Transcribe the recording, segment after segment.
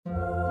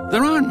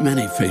There aren't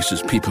many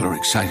faces people are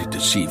excited to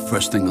see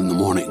first thing in the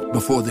morning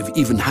before they've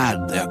even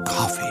had their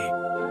coffee.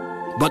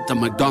 But the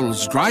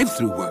McDonald's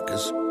drive-thru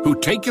workers who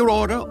take your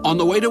order on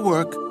the way to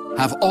work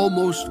have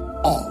almost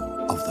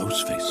all of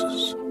those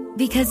faces.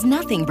 Because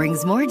nothing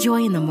brings more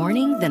joy in the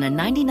morning than a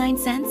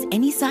 99-cent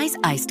any-size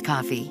iced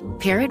coffee.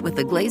 Pair it with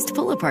the glazed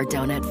pull-apart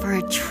donut for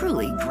a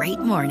truly great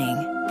morning.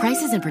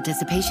 Prices and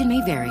participation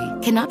may vary.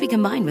 Cannot be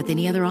combined with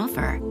any other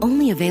offer.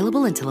 Only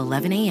available until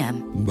 11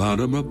 a.m.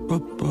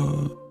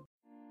 Ba-da-ba-ba-ba.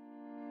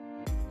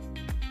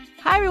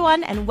 Hi,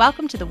 everyone, and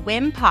welcome to the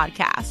WIM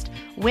podcast.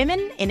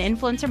 Women in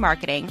Influencer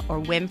Marketing, or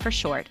WIM for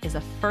short, is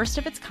a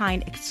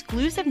first-of-its-kind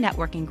exclusive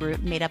networking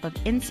group made up of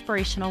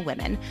inspirational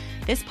women.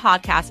 This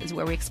podcast is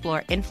where we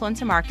explore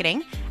influencer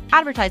marketing,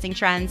 advertising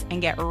trends,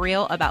 and get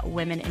real about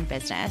women in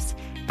business.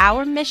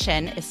 Our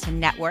mission is to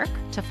network,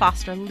 to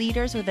foster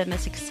leaders within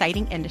this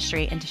exciting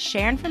industry, and to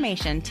share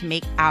information to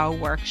make our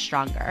work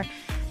stronger.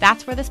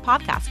 That's where this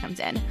podcast comes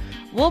in.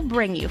 We'll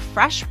bring you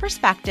fresh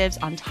perspectives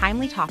on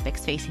timely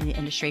topics facing the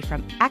industry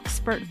from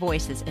expert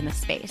voices in the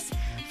space.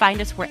 Find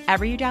us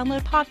wherever you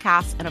download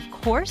podcasts, and of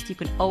course, you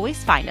can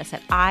always find us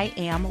at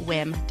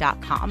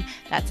iamwim.com.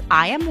 That's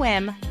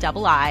iamwim.com.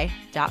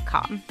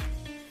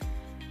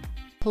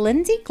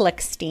 Lindsay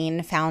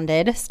Glickstein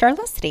founded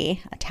Starlicity,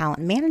 a talent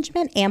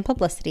management and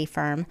publicity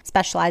firm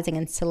specializing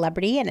in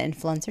celebrity and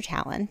influencer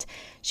talent.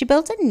 She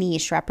built a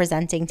niche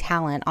representing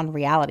talent on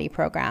reality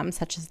programs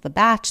such as The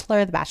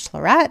Bachelor, The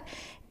Bachelorette,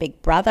 Big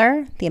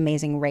Brother, The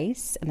Amazing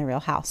Race, and The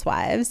Real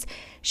Housewives.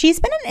 She's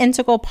been an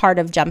integral part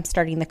of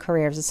jumpstarting the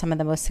careers of some of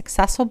the most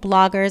successful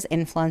bloggers,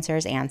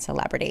 influencers, and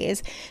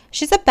celebrities.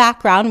 She has a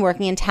background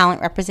working in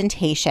talent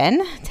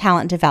representation,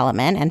 talent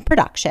development and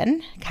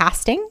production,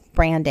 casting,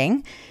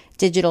 branding,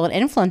 digital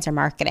and influencer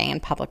marketing,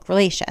 and public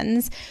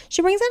relations.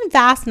 She brings in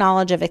vast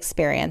knowledge of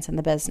experience in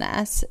the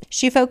business.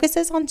 She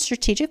focuses on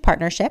strategic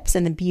partnerships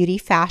in the beauty,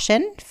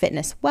 fashion,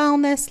 fitness,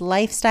 wellness,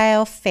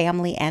 lifestyle,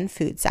 family, and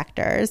food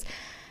sectors.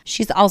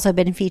 She's also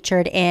been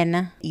featured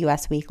in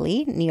US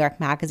Weekly, New York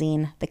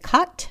Magazine, The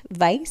Cut,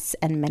 Vice,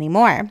 and many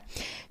more.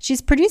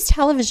 She's produced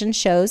television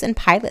shows and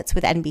pilots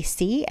with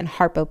NBC and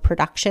Harpo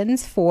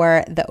Productions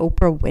for The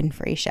Oprah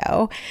Winfrey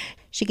Show.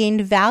 She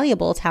gained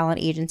valuable talent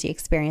agency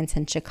experience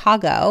in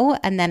Chicago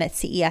and then at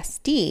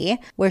CESD,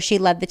 where she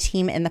led the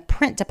team in the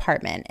print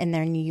department in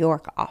their New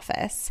York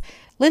office.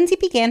 Lindsay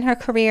began her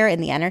career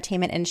in the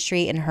entertainment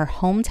industry in her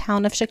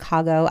hometown of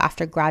Chicago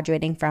after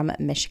graduating from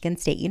Michigan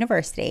State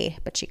University,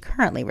 but she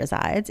currently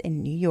resides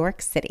in New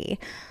York City.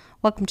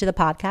 Welcome to the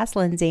podcast,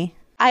 Lindsay.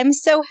 I'm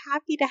so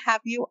happy to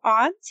have you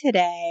on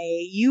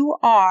today. You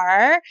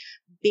are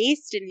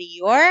based in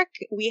New York.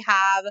 We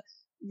have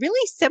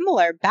really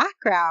similar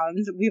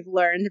backgrounds we've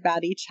learned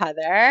about each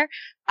other.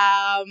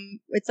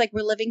 It's like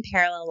we're living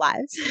parallel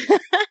lives.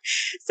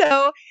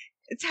 So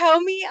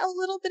tell me a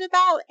little bit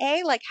about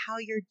like how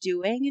you're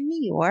doing in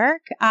New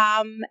York.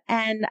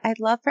 And I'd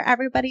love for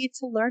everybody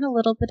to learn a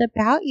little bit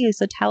about you.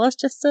 So tell us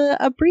just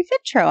a brief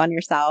intro on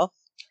yourself.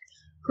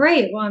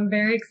 Great. Well, I'm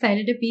very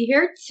excited to be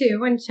here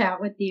too and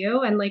chat with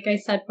you. And like I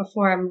said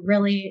before, I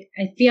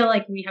feel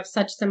like we have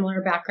such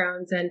similar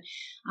backgrounds, and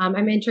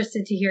I'm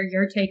interested to hear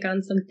your take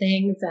on some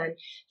things and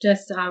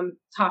just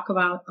talk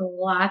about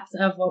lots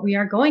of what we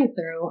are going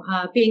through.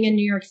 Being in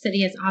New York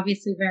City is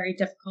obviously very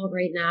difficult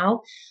right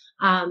now.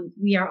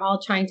 We are all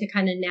trying to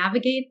kind of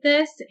navigate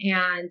this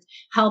and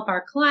help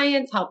our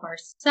clients, help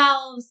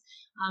ourselves.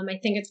 I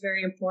think it's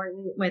very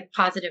important with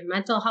positive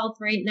mental health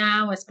right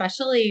now,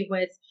 especially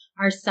with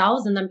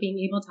ourselves, and then being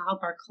able to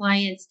help our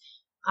clients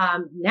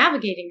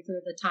navigating through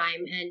the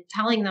time and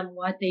telling them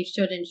what they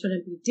should and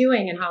shouldn't be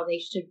doing and how they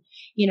should,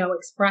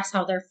 express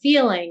how they're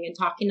feeling and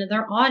talking to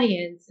their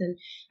audience. And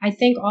I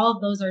think all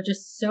of those are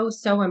just so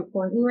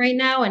important right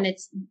now. And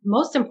it's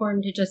most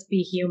important to just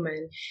be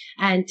human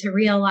and to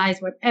realize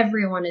what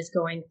everyone is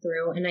going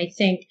through. And I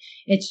think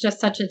it's just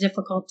such a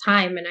difficult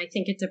time. And I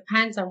think it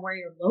depends on where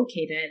you're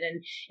located.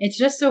 And it's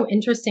just so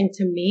interesting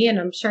to me, and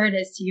I'm sure it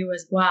is to you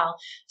as well,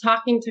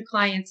 talking to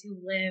clients who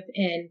live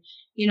in,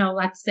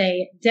 let's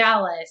say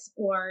Dallas,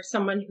 or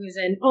someone who's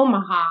in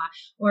Omaha,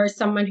 or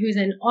someone who's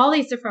in all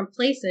these different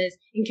places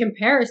in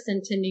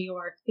comparison to New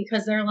York,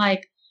 because they're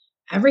like,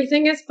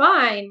 everything is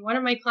fine. One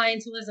of my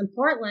clients who lives in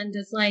Portland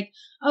is like,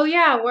 oh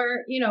yeah,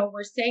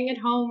 we're staying at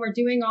home. We're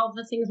doing all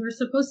the things we're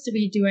supposed to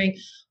be doing.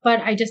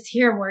 But I just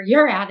hear where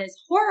you're at is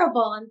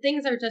horrible and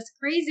things are just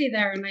crazy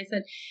there. And I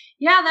said,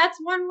 yeah, that's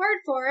one word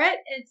for it.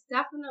 It's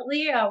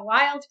definitely a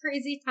wild,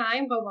 crazy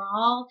time, but we're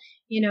all,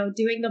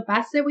 doing the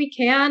best that we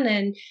can.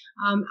 And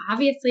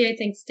obviously, I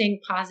think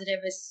staying positive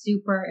is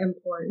super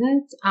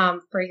important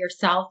for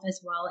yourself as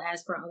well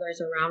as for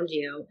others around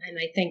you. And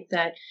I think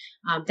that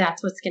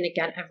that's what's going to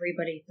get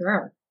everybody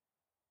through.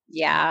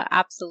 Yeah,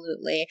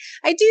 absolutely.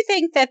 I do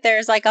think that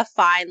there's like a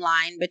fine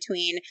line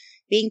between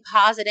being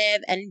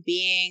positive and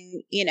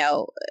being,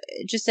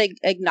 just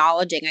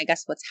acknowledging, I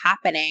guess, what's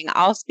happening.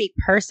 I'll speak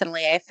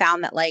personally. I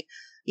found that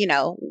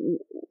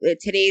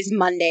today's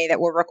Monday that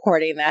we're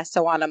recording this.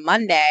 So on a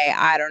Monday,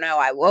 I don't know,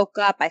 I woke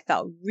up, I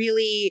felt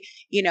really,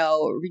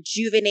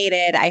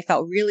 rejuvenated. I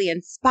felt really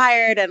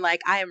inspired and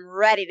like I am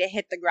ready to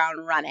hit the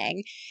ground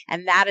running.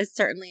 And that is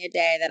certainly a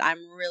day that I'm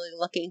really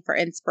looking for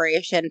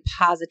inspiration,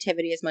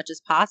 positivity as much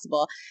as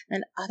possible.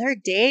 And other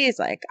days,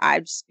 like I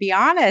just be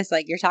honest,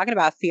 like you're talking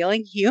about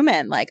feeling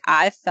human. Like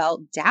I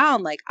felt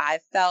down, like I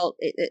felt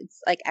it's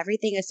like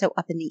everything is so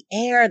up in the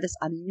air, this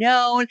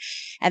unknown.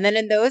 And then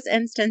in those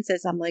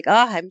instances, I'm like,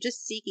 oh, I'm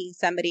just seeking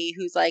somebody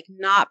who's like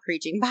not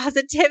preaching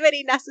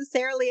positivity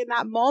necessarily in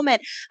that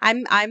moment.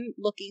 I'm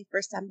looking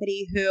for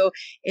somebody who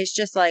is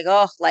just like,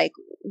 oh, like,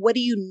 what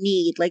do you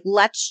need? Like,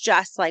 let's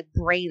just like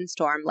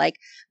brainstorm. Like,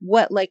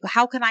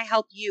 how can I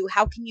help you?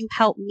 How can you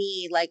help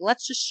me? Like,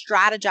 let's just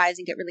strategize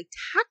and get really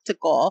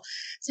tactical.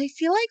 So I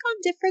feel like on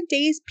different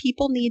days,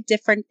 people need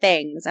different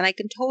things. And I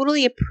can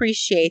totally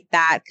appreciate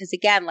that. Because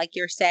again, like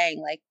you're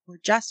saying, like,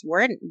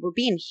 we're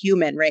being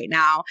human right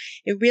now.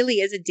 It really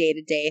is a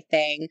day-to-day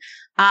thing.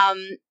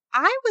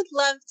 I would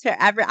love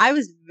to I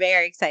was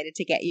very excited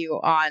to get you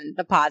on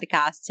the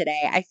podcast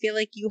today. I feel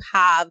like you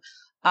have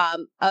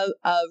a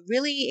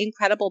really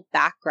incredible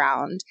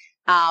background.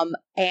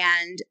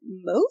 And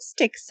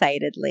most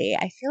excitedly,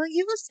 I feel like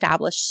you've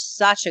established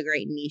such a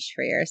great niche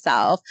for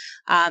yourself.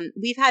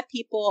 We've had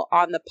people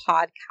on the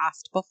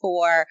podcast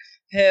before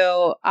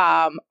who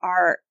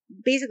are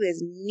basically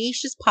as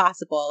niche as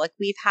possible. Like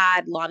we've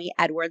had Lonnie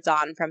Edwards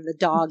on from the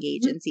dog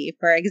agency,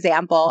 for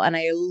example, and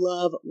I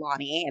love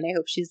Lonnie and I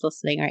hope she's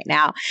listening right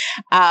now.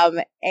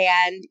 And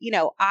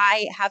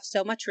I have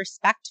so much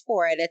respect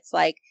for it. It's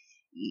like,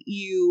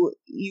 you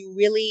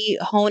really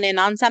hone in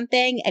on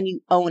something and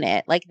you own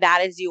it. Like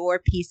that is your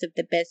piece of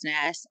the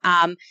business.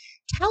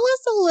 Tell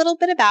us a little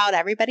bit about,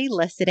 everybody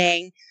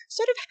listening,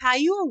 sort of how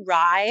you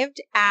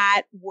arrived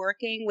at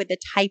working with the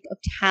type of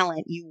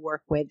talent you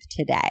work with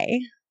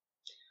today.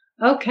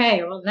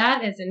 Okay, well,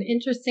 that is an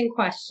interesting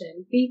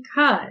question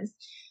because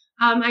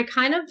I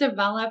kind of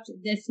developed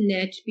this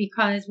niche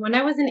because when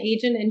I was an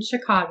agent in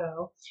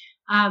Chicago,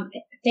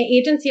 the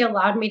agency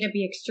allowed me to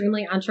be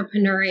extremely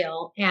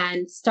entrepreneurial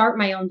and start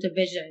my own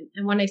division.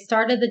 And when I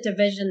started the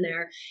division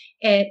there,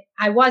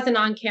 I was an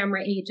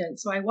on-camera agent.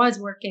 So I was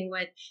working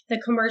with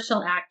the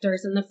commercial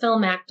actors and the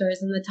film actors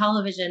and the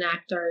television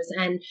actors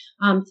and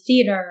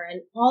theater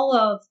and all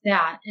of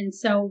that. And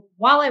so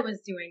while I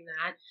was doing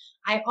that,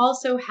 I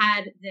also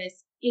had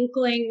this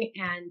inkling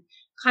and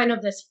kind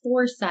of this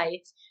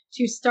foresight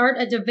to start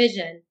a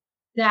division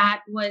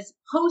that was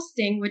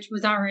hosting, which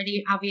was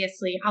already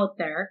obviously out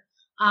there.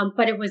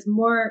 But it was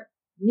more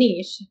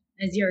niche,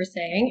 as you're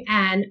saying.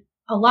 And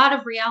a lot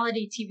of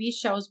reality TV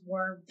shows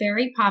were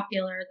very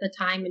popular at the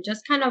time and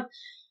just kind of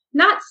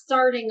not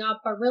starting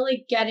up, but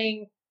really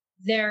getting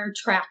their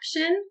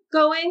traction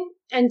going.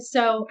 And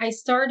so I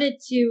started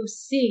to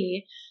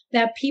see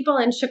that people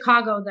in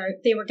Chicago,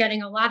 they were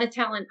getting a lot of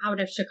talent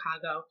out of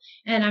Chicago.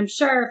 And I'm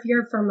sure if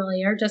you're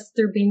familiar, just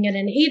through being in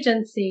an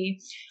agency,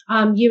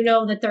 you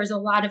know that there's a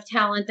lot of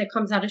talent that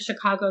comes out of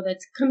Chicago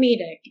that's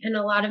comedic and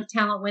a lot of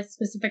talent with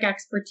specific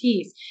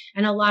expertise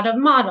and a lot of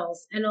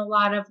models and a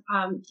lot of,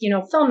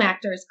 film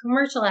actors,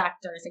 commercial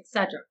actors,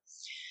 etc.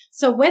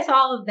 So with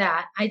all of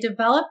that, I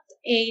developed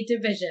a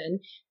division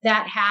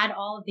that had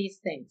all of these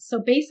things.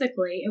 So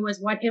basically, it was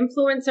what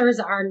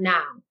influencers are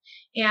now.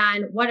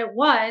 And what it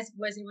was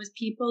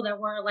people that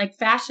were like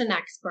fashion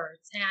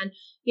experts and,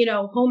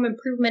 home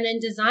improvement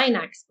and design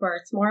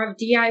experts, more of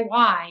DIY.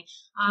 I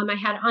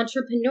had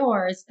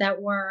entrepreneurs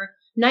that were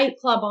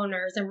nightclub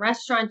owners and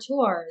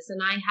restaurateurs,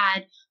 and I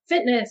had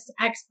fitness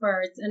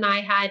experts, and I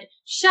had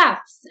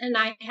chefs, and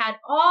I had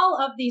all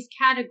of these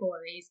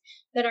categories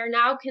that are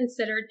now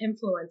considered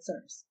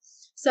influencers.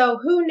 So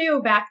who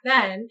knew back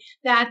then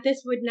that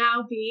this would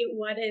now be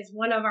what is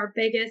one of our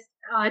biggest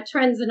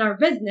trends in our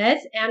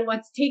business and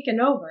what's taken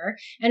over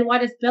and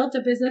what has built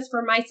a business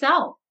for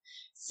myself.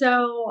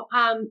 So,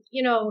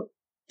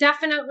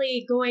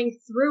 definitely going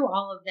through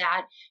all of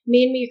that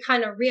made me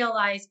kind of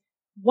realize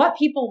what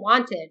people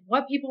wanted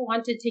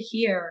to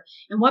hear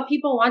and what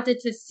people wanted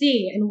to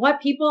see and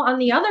what people on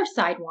the other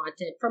side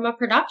wanted from a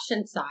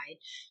production side,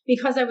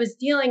 because I was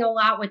dealing a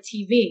lot with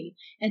TV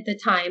at the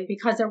time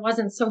because there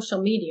wasn't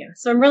social media.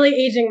 So I'm really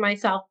aging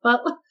myself,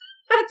 but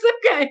that's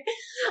okay.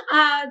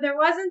 There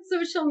wasn't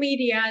social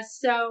media.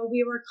 So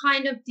we were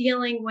kind of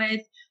dealing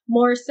with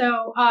more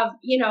so of,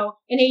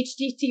 an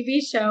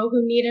HGTV show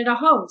who needed a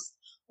host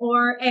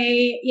or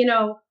a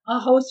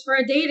host for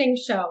a dating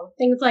show,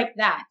 things like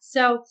that.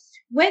 So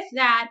with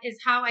that is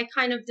how I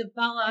kind of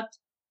developed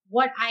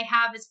what I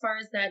have as far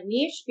as that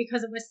niche,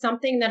 because it was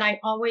something that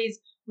I always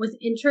was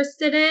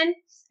interested in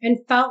and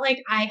felt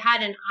like I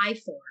had an eye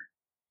for.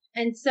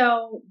 And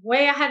so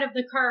way ahead of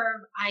the curve,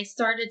 I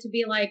started to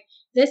be like,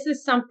 this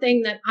is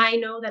something that I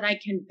know that I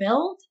can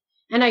build.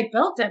 And I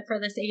built it for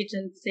this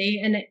agency,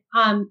 and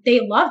they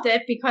loved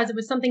it because it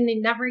was something they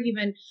never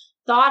even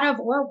thought of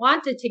or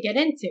wanted to get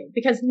into,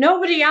 because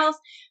nobody else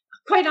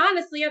quite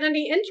honestly, had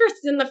any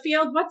interest in the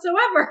field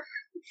whatsoever.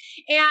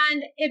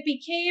 And it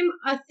became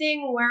a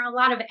thing where a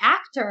lot of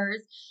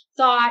actors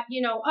thought,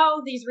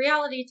 oh, these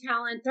reality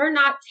talent, they're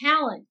not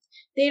talent.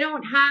 They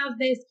don't have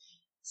this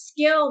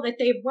skill that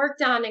they've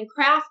worked on and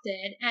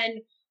crafted.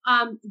 And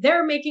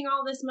they're making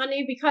all this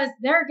money because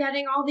they're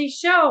getting all these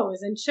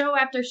shows and show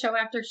after show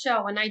after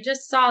show. And I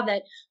just saw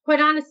that, quite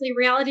honestly,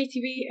 reality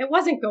TV, it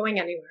wasn't going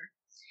anywhere.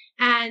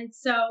 And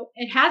so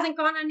it hasn't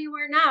gone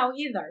anywhere now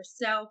either.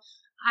 So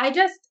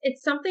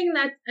it's something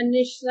that's a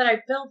niche that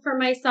I've built for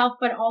myself,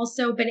 but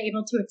also been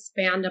able to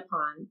expand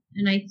upon.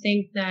 And I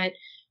think that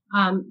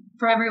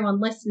for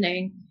everyone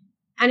listening,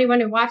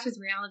 anyone who watches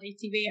reality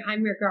TV,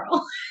 I'm your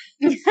girl.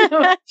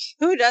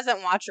 Who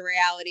doesn't watch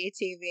reality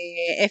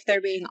TV? If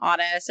they're being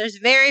honest, there's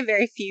very,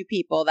 very few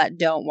people that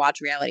don't watch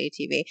reality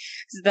TV.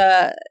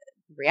 The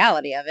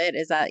reality of it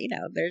is that,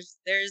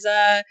 there's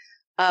a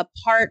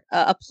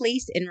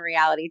place in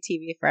reality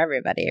TV for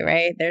everybody,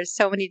 right? There's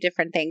so many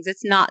different things.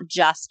 It's not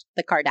just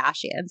the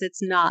Kardashians.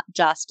 It's not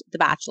just The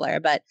Bachelor,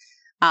 but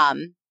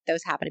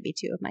those happen to be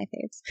two of my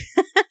faves.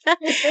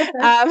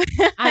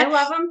 I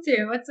love them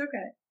too. It's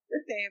okay.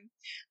 Same.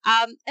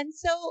 And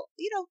so,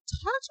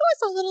 talk to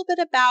us a little bit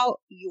about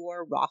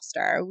your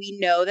roster. We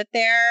know that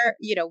they're,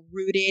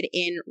 rooted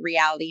in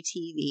reality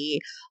TV.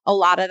 A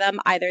lot of them,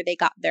 either they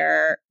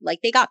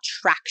got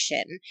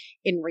traction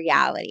in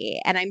reality.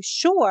 And I'm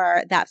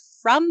sure that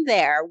from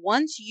there,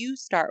 once you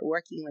start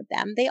working with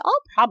them, they all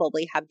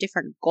probably have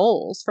different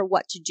goals for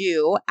what to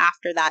do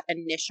after that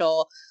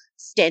initial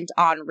stint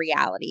on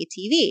reality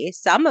TV.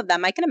 Some of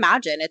them I can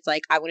imagine it's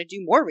like, I want to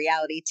do more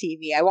reality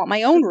TV. I want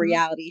my own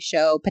reality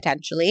show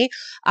potentially.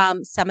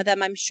 Some of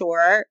them I'm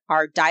sure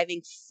are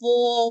diving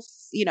fully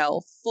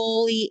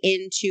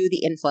into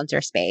the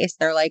influencer space.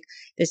 They're like,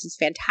 this is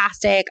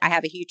fantastic. I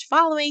have a huge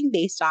following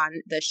based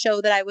on the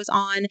show that I was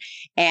on,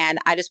 and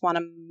I just want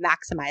to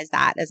maximize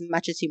that as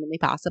much as humanly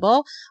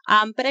possible.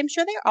 But I'm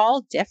sure they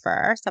all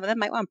differ. Some of them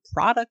might want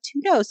product,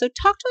 who knows? So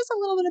talk to us a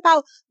little bit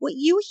about what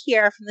you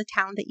hear from the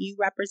talent that you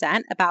represent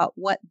about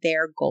what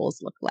their goals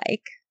look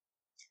like.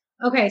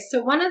 Okay,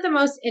 so one of the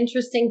most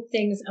interesting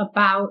things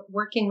about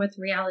working with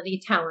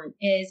reality talent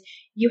is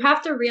you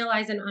have to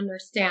realize and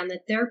understand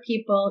that there are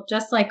people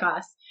just like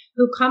us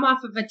who come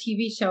off of a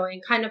TV show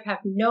and kind of have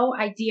no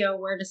idea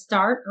where to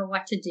start or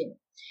what to do.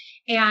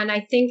 And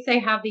I think they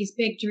have these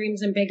big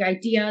dreams and big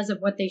ideas of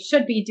what they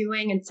should be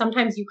doing. And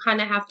sometimes you kind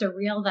of have to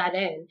reel that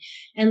in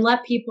and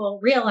let people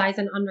realize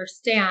and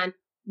understand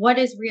what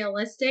is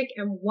realistic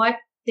and what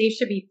they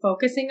should be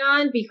focusing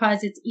on,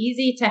 because it's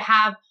easy to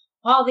have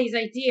all these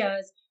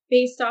ideas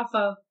based off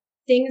of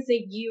things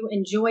that you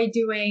enjoy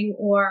doing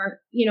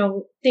or,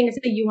 things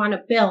that you want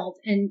to build.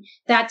 And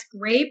that's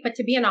great. But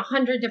to be in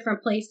 100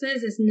 different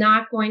places is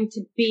not going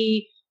to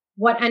be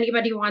what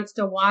anybody wants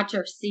to watch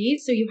or see.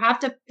 So you have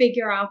to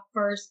figure out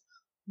first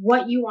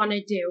what you want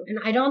to do. And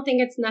I don't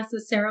think it's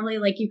necessarily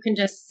like you can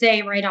just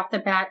say right off the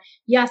bat,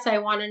 yes, I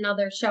want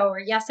another show, or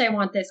yes, I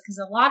want this, because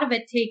a lot of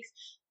it takes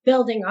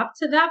building up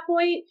to that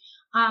point.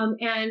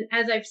 And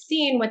as I've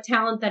seen with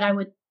talent that I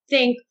would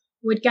think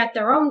would get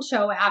their own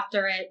show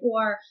after it,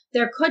 or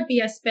there could be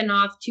a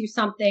spinoff to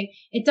something,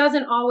 it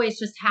doesn't always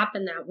just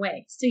happen that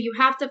way. So you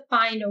have to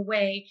find a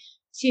way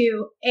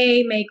to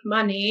make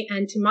money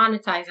and to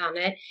monetize on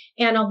it.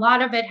 And a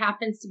lot of it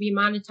happens to be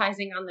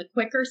monetizing on the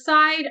quicker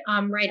side,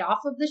 right off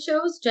of the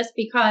shows, just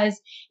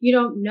because you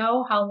don't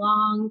know how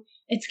long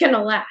it's going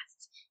to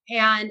last.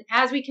 And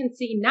as we can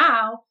see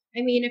now,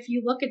 I mean, if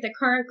you look at the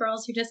current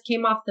girls who just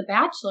came off The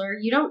Bachelor,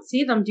 you don't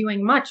see them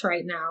doing much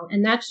right now.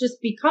 And that's just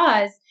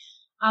because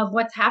of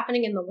what's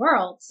happening in the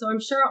world. So I'm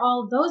sure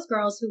all of those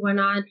girls who went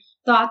on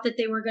thought that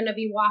they were going to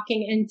be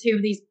walking into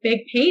these big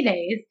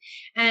paydays.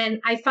 And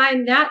I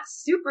find that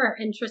super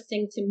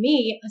interesting to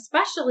me,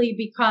 especially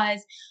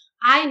because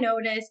I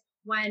notice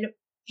when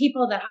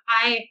people that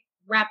I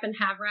rep and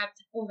have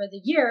repped over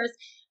the years,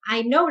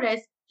 I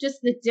notice just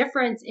the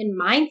difference in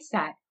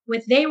mindset.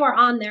 With they were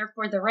on there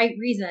for the right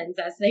reasons,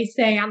 as they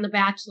say on The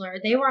Bachelor.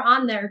 They were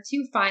on there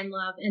to find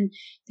love. And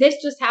this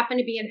just happened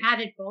to be an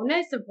added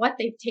bonus of what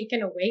they've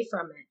taken away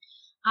from it.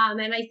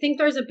 And I think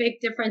there's a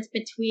big difference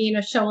between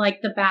a show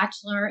like The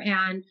Bachelor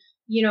and,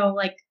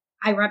 like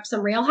I rep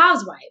some Real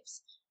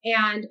Housewives.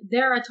 And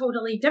they're a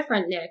totally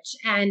different niche.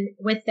 And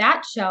with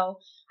that show,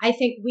 I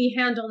think we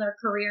handle their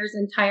careers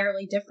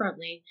entirely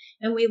differently.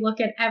 And we look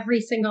at every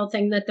single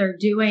thing that they're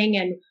doing,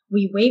 and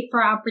we wait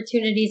for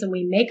opportunities, and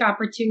we make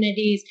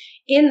opportunities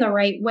in the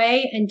right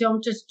way, and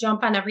don't just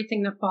jump on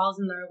everything that falls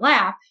in their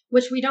lap,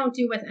 which we don't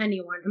do with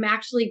anyone. I'm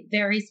actually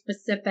very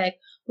specific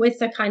with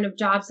the kind of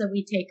jobs that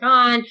we take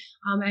on.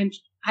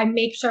 I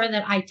make sure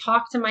that I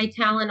talk to my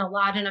talent a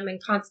lot, and I'm in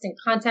constant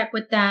contact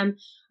with them.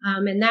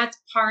 And that's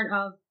part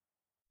of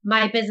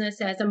my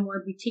business as a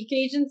more boutique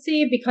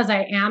agency, because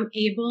I am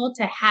able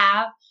to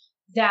have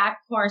that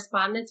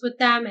correspondence with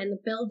them and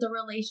build the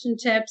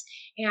relationships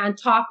and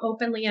talk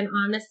openly and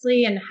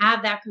honestly and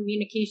have that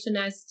communication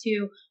as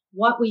to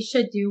what we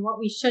should do, what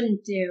we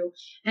shouldn't do,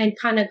 and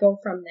kind of go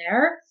from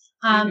there.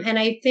 And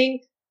I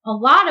think a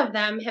lot of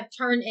them have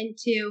turned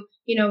into,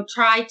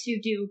 try to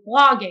do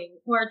blogging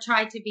or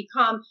try to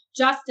become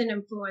just an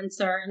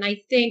influencer. And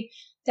I think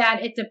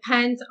that it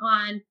depends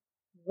on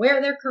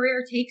where their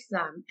career takes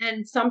them.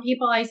 And some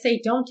people I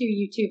say, don't do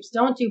YouTubes,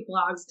 don't do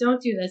blogs,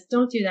 don't do this,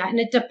 don't do that. And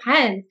it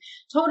depends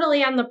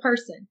totally on the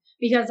person,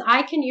 because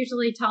I can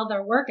usually tell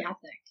their work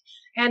ethic.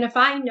 And if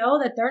I know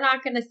that they're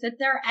not going to sit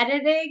there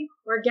editing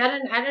or get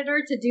an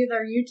editor to do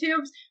their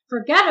YouTubes,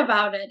 forget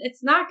about it.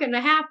 It's not going to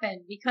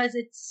happen because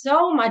it's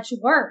so much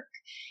work.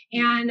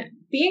 And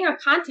being a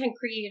content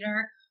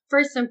creator,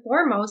 first and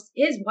foremost,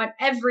 is what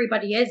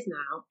everybody is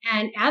now.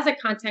 And as a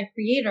content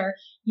creator,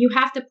 you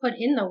have to put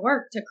in the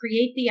work to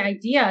create the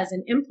ideas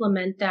and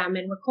implement them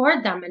and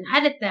record them and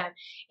edit them.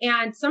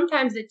 And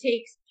sometimes it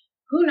takes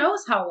who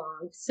knows how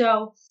long.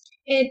 So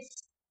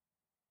it's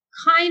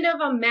kind of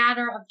a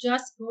matter of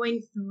just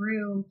going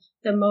through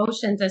the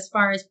motions as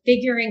far as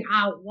figuring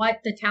out what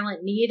the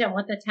talent need and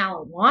what the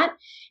talent want.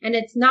 And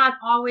it's not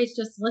always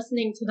just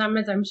listening to them,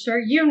 as I'm sure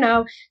you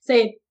know,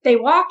 say they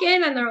walk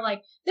in and they're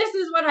like, this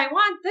is what I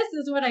want. This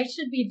is what I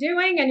should be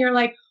doing. And you're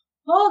like,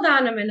 hold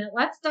on a minute.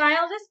 Let's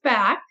dial this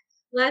back.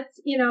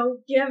 Let's,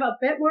 give a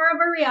bit more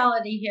of a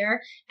reality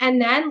here. And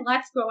then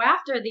let's go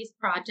after these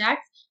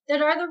projects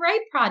that are the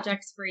right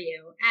projects for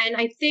you. And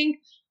I think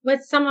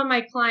with some of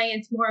my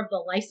clients, more of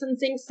the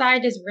licensing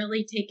side is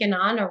really taken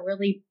on a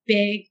really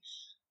big,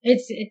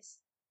 it's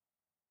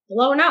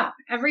blown up.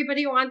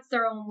 Everybody wants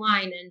their own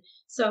line. And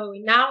so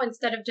now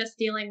instead of just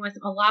dealing with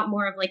a lot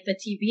more of like the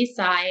TV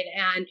side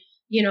and,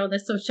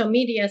 the social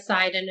media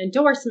side and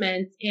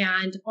endorsements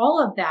and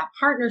all of that,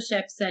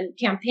 partnerships and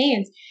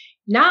campaigns,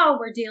 now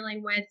we're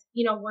dealing with,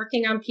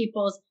 working on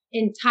people's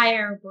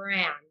entire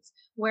brands,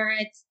 where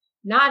it's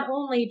not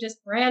only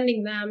just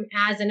branding them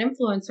as an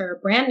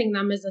influencer, branding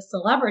them as a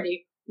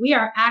celebrity, we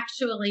are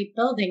actually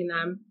building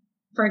them.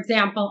 For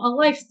example, a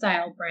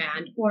lifestyle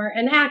brand or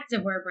an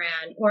activewear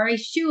brand or a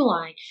shoe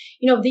line.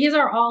 These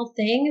are all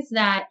things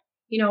that,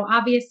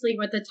 obviously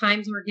with the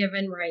times we're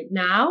given right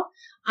now,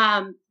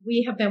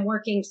 we have been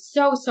working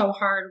so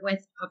hard with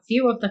a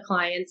few of the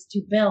clients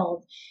to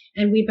build.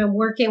 And we've been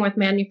working with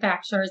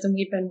manufacturers and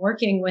we've been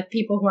working with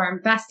people who are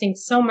investing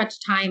so much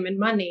time and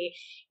money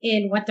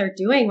in what they're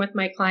doing with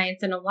my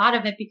clients. And a lot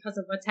of it, because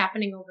of what's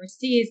happening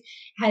overseas,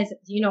 has,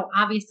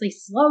 obviously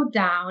slowed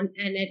down,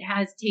 and it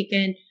has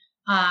taken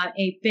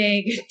a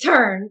big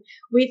turn.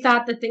 We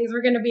thought that things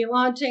were going to be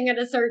launching at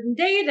a certain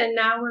date, and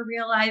now we're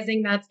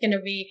realizing that's going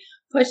to be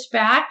pushed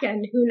back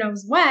and who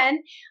knows when.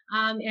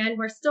 And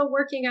we're still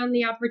working on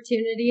the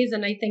opportunities.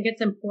 And I think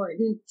it's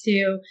important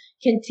to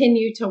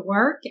continue to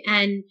work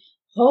and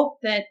hope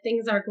that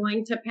things are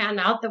going to pan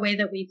out the way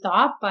that we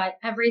thought. But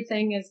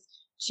everything is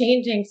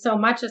changing so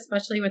much,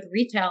 especially with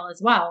retail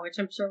as well, which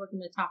I'm sure we're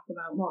going to talk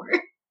about more.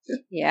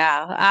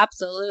 Yeah,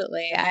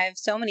 absolutely. I have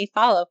so many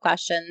follow-up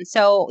questions.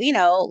 So,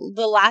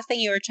 the last thing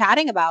you were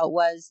chatting about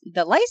was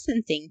the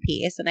licensing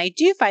piece. And I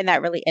do find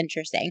that really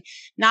interesting.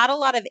 Not a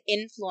lot of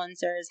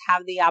influencers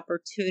have the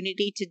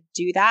opportunity to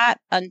do that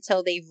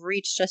until they've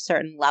reached a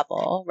certain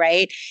level,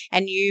 right?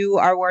 And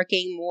you're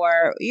working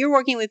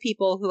with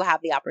people who have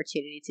the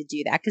opportunity to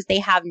do that because they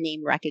have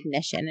name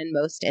recognition in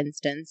most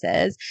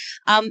instances.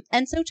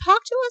 And so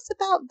talk to us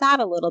about that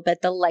a little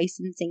bit, the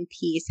licensing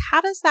piece. How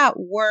does that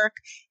work?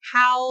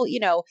 How,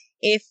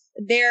 if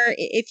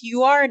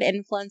you are an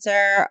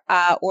influencer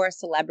or a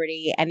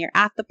celebrity and you're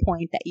at the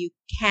point that you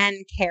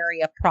can carry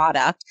a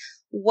product,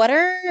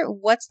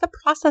 what's the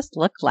process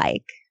look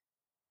like?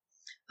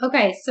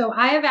 Okay, so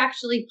I have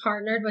actually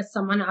partnered with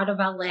someone out of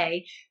LA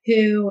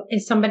who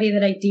is somebody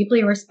that I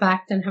deeply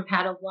respect and have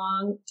had a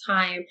long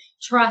time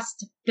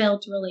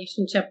trust-built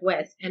relationship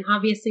with. And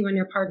obviously when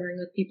you're partnering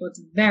with people, it's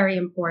very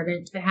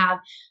important to have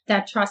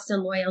that trust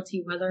and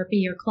loyalty, whether it be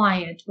your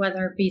client,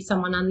 whether it be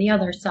someone on the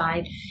other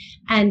side.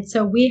 And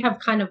so we have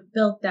kind of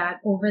built that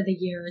over the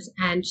years.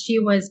 And she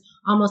was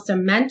almost a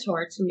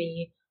mentor to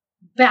me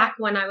back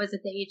when I was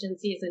at the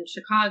agencies in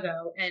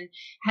Chicago, and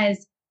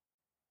has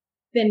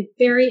been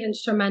very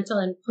instrumental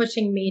in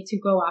pushing me to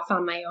go off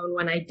on my own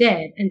when I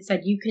did, and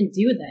said, you can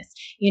do this.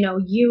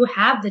 You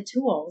have the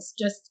tools,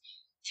 just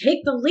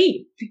take the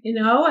leap,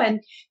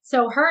 And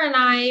so her and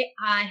I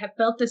have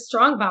built a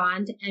strong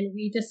bond, and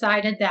we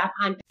decided that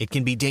It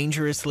can be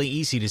dangerously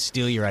easy to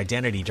steal your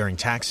identity during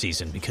tax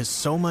season because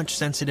so much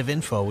sensitive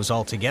info is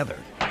all together.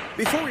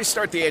 Before we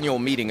start the annual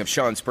meeting of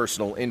Sean's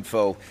personal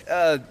info,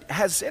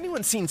 has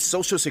anyone seen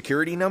Social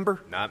Security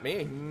number? Not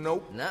me.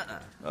 Nope. Nuh-uh.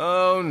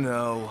 Oh,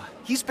 no.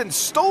 He's been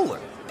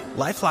stolen.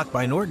 LifeLock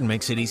by Norton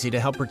makes it easy to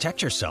help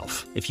protect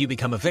yourself. If you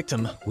become a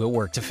victim, we'll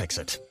work to fix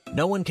it.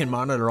 No one can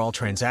monitor all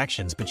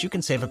transactions, but you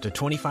can save up to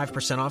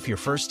 25% off your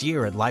first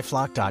year at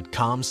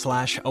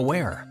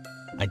LifeLock.com/aware.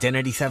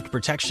 Identity theft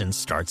protection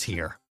starts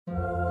here.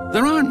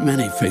 There aren't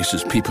many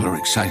faces people are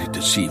excited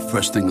to see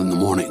first thing in the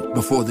morning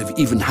before they've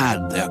even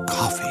had their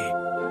coffee.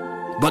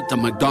 But the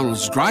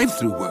McDonald's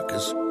drive-thru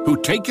workers who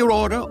take your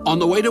order on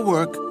the way to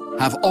work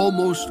have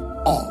almost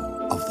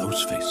all of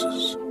those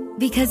faces.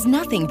 Because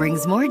nothing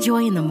brings more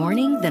joy in the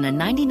morning than a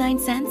 99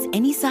 cents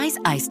any size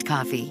iced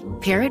coffee.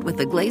 Pair it with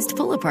a glazed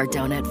pull-apart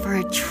donut for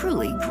a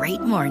truly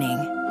great morning.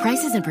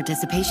 Prices and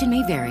participation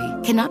may vary.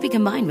 Cannot be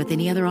combined with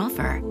any other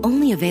offer.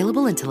 Only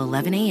available until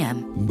 11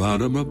 a.m.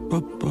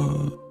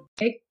 Ba-da-ba-ba-ba.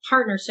 Big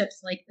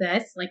partnerships like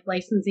this, like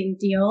licensing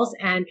deals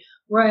and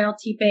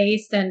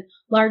royalty-based and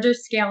larger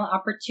scale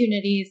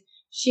opportunities,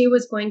 she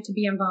was going to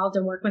be involved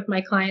and work with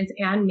my clients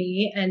and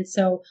me. And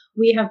so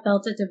we have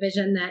built a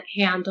division that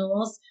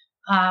handles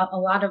a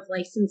lot of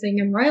licensing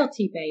and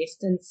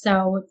royalty-based. And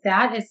so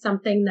that is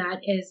something that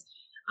is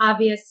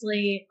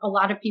obviously a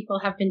lot of people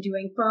have been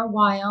doing for a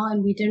while,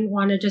 and we didn't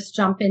want to just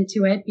jump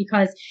into it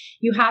because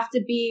you have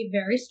to be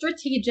very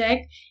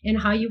strategic in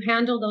how you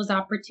handle those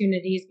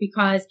opportunities,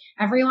 because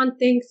everyone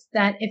thinks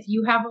that if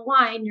you have a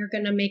line, you're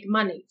going to make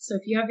money. So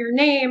if you have your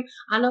name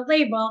on a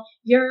label,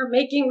 you're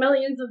making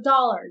millions of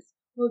dollars.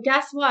 Well,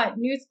 guess what?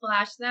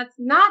 Newsflash, that's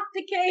not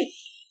the case.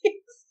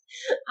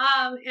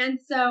 And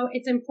so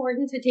it's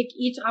important to take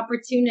each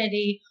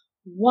opportunity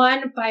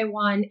one by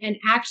one and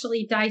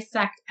actually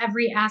dissect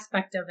every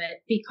aspect of it,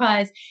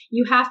 because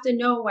you have to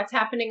know what's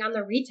happening on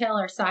the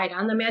retailer side,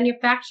 on the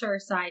manufacturer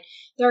side.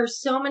 There are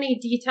so many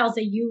details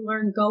that you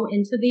learn go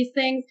into these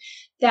things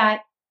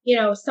that, you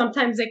know,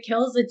 sometimes it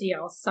kills a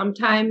deal.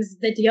 Sometimes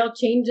the deal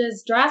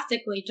changes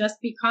drastically just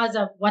because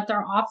of what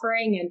they're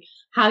offering and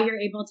how you're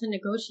able to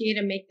negotiate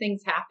and make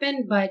things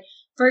happen. But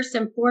first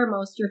and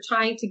foremost, you're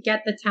trying to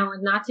get the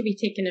talent not to be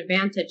taken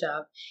advantage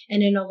of.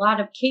 And in a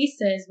lot of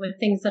cases with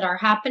things that are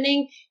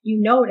happening,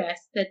 you notice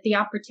that the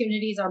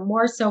opportunities are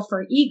more so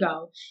for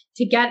ego,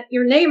 to get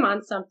your name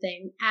on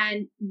something,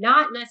 and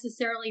not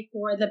necessarily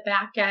for the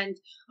back end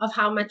of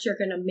how much you're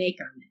going to make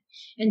on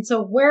it. And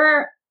so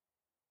we're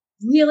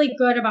really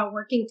good about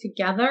working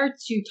together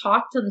to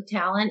talk to the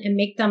talent and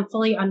make them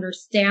fully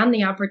understand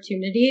the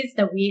opportunities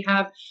that we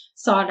have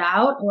sought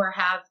out or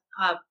have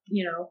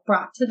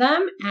brought to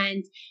them,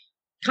 and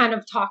kind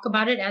of talk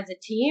about it as a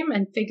team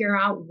and figure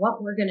out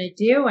what we're going to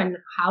do and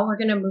how we're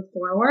going to move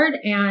forward.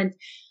 And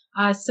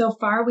so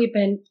far, we've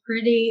been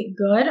pretty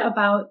good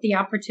about the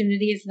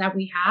opportunities that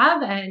we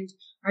have and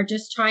are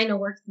just trying to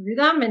work through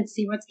them and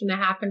see what's going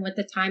to happen with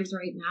the times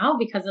right now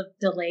because of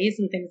delays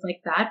and things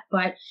like that.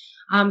 But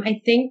I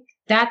think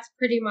that's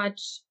pretty much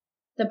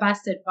the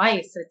best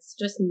advice. It's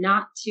just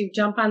not to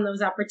jump on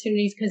those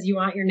opportunities because you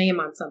want your name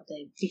on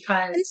something.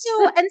 Because and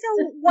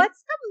so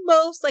what's the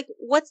most, like,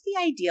 what's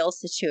the ideal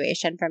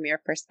situation from your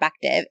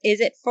perspective? Is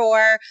it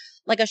for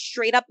like a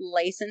straight up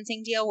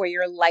licensing deal where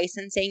you're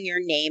licensing your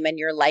name and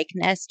your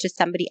likeness to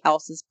somebody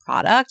else's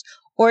product,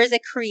 or is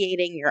it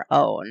creating your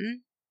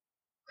own?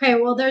 Okay,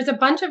 well, there's a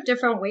bunch of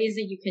different ways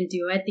that you can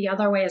do it. The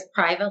other way is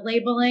private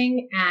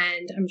labeling,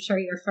 and I'm sure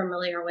you're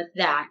familiar with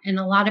that. And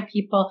a lot of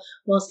people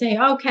will say,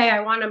 okay,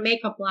 I want a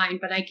makeup line,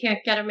 but I can't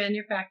get a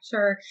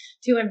manufacturer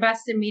to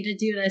invest in me to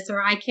do this,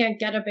 or I can't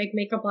get a big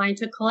makeup line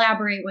to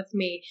collaborate with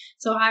me.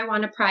 So I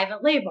want a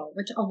private label,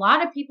 which a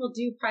lot of people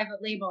do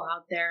private label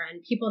out there,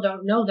 and people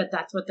don't know that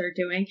that's what they're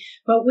doing.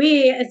 But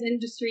we as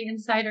industry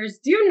insiders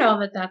do know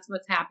that that's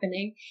what's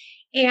happening.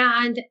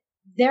 And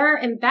they're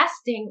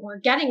investing or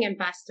getting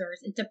investors.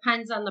 It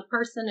depends on the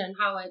person and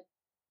how it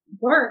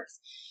works,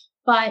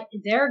 but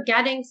they're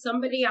getting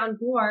somebody on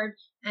board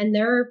and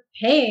they're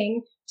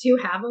paying to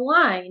have a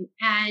line.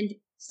 And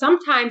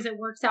sometimes it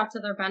works out to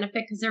their benefit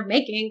because they're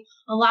making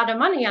a lot of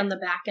money on the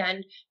back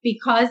end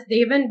because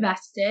they've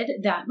invested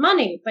that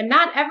money. But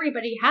not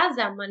everybody has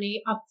that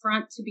money up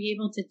front to be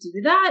able to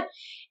do that.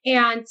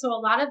 And so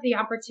a lot of the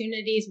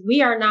opportunities,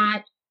 we are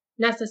not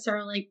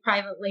necessarily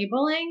private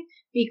labeling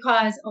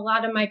because a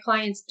lot of my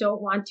clients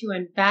don't want to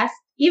invest,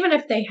 even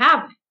if they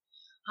have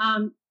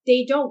it.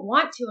 They don't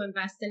want to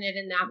invest in it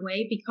in that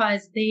way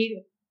because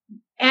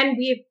and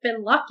we've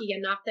been lucky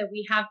enough that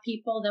we have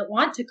people that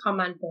want to come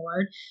on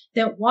board,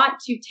 that want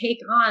to take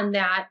on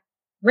that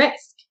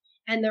risk.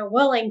 And they're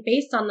willing,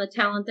 based on the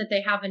talent that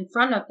they have in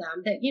front of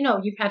them, that, you know,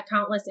 you've had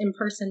countless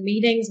in-person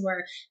meetings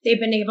where they've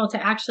been able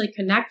to actually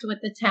connect with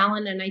the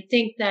talent. And I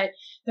think that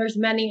there's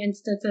many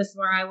instances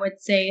where I would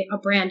say a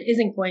brand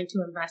isn't going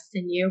to invest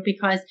in you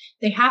because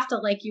they have to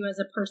like you as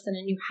a person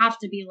and you have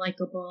to be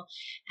likable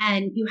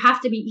and you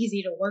have to be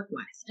easy to work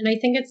with. And I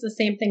think it's the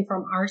same thing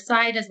from our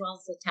side as well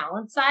as the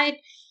talent side.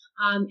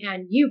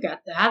 And you get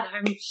that,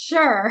 I'm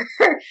sure,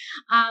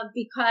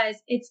 because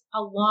it's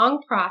a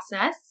long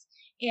process.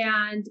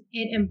 And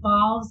it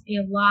involves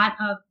a lot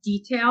of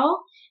detail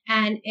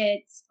and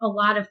it's a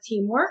lot of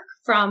teamwork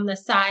from the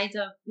sides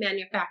of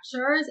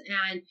manufacturers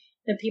and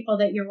the people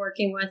that you're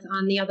working with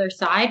on the other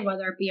side,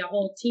 whether it be a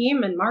whole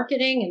team and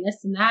marketing and this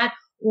and that,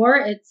 or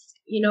it's,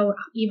 you know,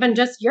 even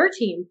just your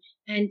team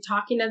and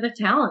talking to the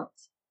talent.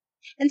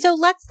 And so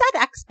let's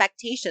set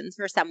expectations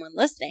for someone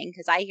listening,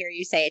 because I hear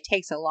you say it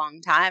takes a long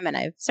time, and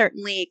I've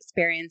certainly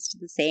experienced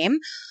the same.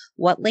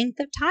 What length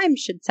of time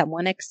should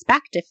someone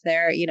expect if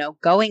they're, you know,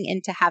 going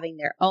into having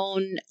their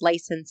own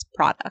licensed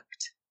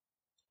product?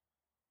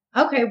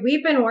 Okay,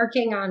 we've been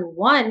working on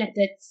one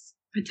that's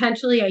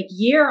potentially a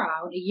year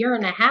out, a year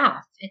and a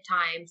half at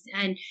times.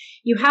 And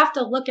you have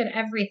to look at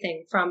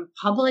everything from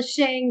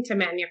publishing to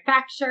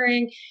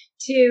manufacturing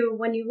to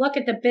when you look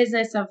at the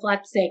business of,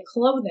 let's say,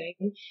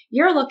 clothing,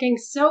 you're looking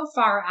so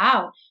far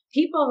out.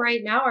 People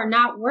right now are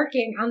not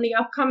working on the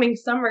upcoming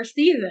summer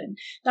season.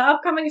 The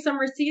upcoming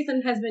summer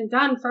season has been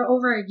done for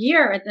over a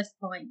year at this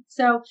point.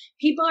 So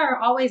people are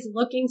always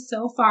looking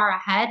so far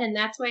ahead. And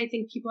that's why I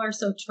think people are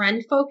so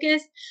trend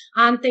focused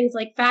on things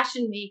like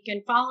Fashion Week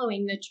and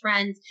following the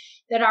trends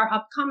that are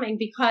upcoming,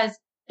 because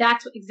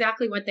that's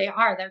exactly what they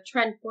are. They're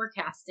trend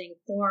forecasting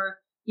for,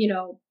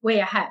 way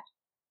ahead.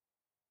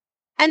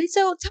 And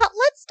so let's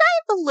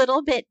dive a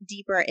little bit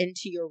deeper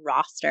into your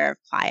roster of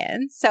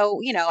clients. So,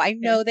 I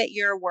know that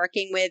you're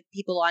working with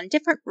people on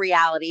different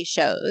reality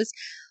shows.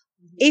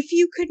 Mm-hmm. If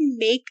you could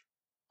make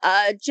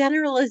a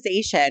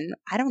generalization,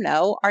 I don't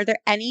know, are there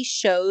any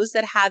shows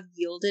that have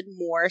yielded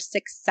more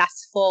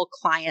successful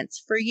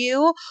clients for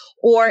you?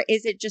 Or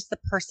is it just the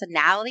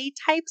personality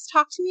types?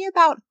 Talk to me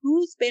about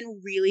who's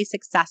been really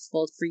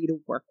successful for you to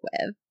work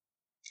with.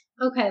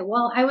 Okay,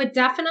 well, I would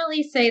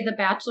definitely say the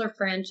Bachelor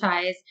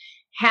franchise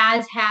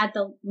has had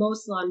the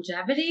most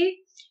longevity,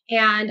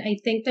 and I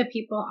think that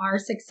people are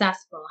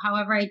successful.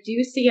 However, I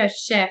do see a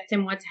shift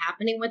in what's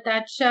happening with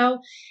that show,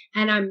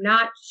 and I'm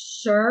not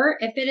sure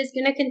if it is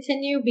going to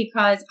continue,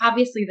 because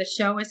obviously the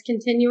show is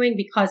continuing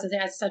because it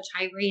has such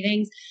high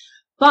ratings.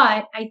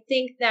 But I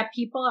think that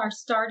people are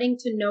starting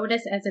to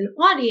notice as an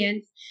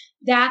audience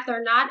that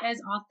they're not as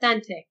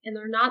authentic and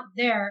they're not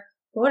there,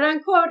 quote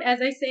unquote,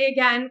 as I say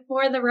again,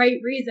 for the right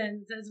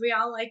reasons, as we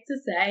all like to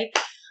say.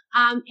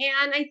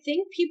 And I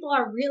think people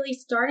are really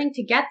starting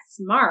to get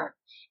smart,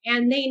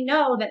 and they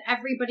know that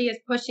everybody is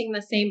pushing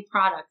the same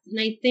products. And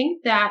I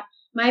think that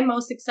my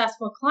most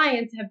successful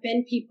clients have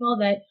been people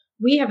that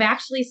we have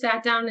actually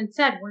sat down and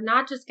said, we're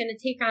not just going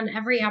to take on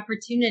every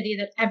opportunity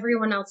that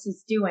everyone else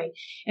is doing,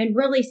 and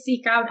really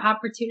seek out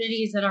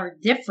opportunities that are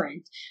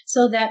different,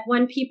 so that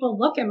when people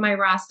look at my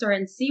roster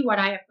and see what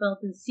I have built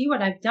and see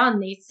what I've done,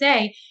 they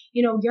say,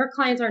 your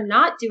clients are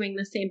not doing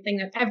the same thing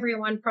that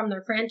everyone from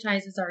their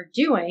franchises are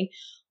doing,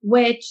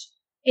 which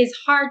is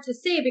hard to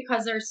say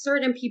because there's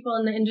certain people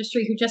in the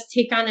industry who just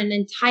take on an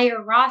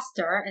entire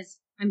roster, as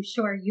I'm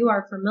sure you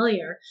are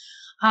familiar,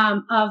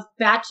 of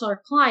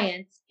Bachelor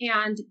clients,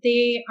 and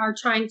they are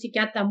trying to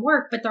get them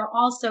work, but they're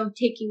also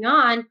taking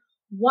on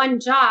one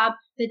job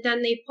that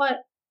then they put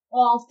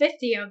all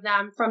 50 of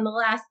them from the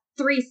last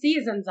 3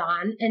 seasons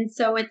on. And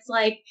so it's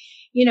like,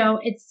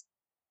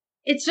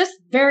 it's just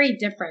very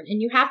different,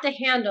 and you have to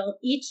handle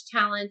each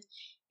talent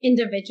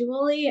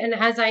individually. And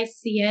as I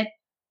see it,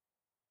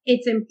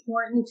 it's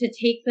important to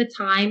take the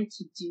time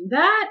to do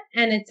that.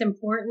 And it's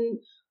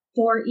important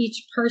for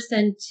each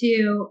person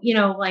to,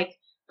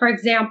 for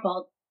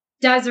example,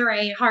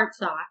 Desiree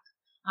Hartsock,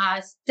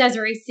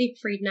 Desiree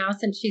Siegfried now,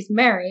 since she's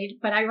married,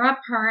 but I rep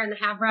her and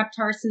have repped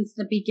her since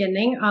the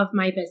beginning of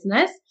my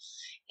business.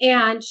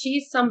 And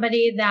she's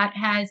somebody that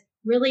has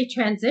really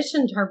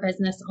transitioned her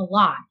business a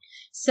lot.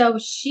 So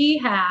she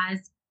has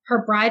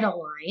her bridal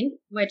line,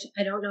 which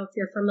I don't know if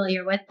you're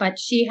familiar with, but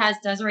she has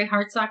Desiree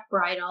Hartsock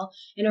Bridal.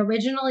 And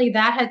originally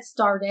that had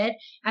started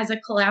as a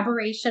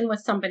collaboration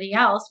with somebody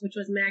else, which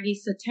was Maggie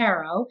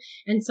Sotero.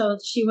 And so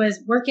she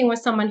was working with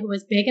someone who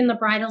was big in the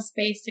bridal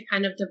space to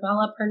kind of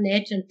develop her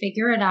niche and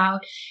figure it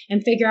out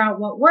and figure out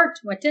what worked,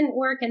 what didn't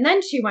work. And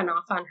then she went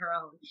off on her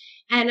own.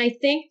 And I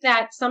think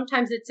that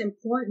sometimes it's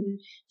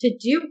important to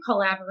do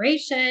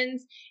collaborations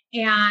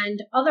and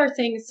other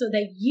things so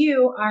that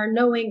you are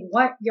knowing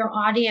what your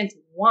audience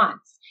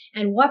wants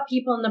and what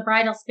people in the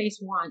bridal space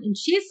want. And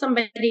she's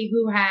somebody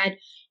who had,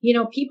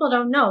 people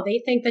don't know.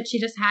 They think that she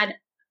just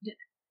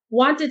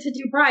wanted to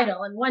do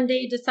bridal and one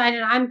day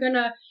decided, I'm going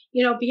to,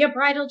 be a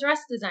bridal dress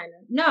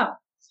designer. No.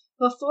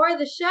 Before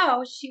the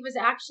show, she was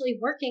actually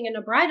working in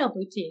a bridal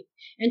boutique,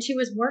 and she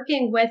was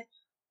working with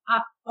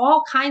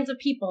all kinds of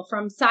people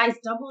from size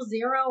 00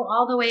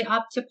 all the way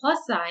up to plus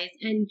size.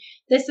 And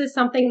this is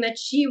something that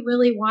she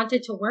really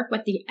wanted to work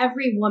with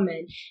every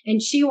woman.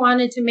 And she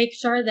wanted to make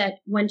sure that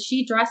when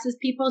she dresses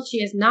people, she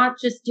is not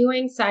just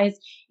doing size,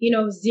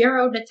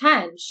 0 to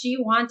 10. She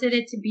wanted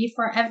it to be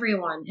for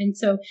everyone. And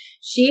so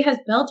she has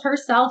built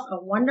herself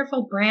a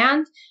wonderful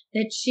brand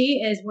that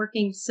she is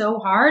working so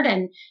hard,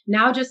 and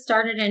now just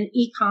started an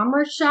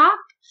e-commerce shop.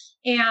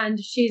 And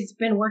she's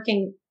been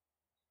working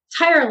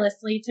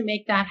tirelessly to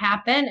make that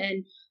happen.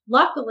 And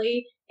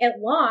luckily it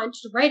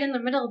launched right in the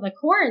middle of the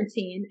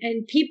quarantine,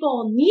 and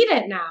people need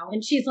it now.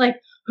 And she's like,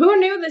 who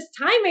knew this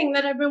timing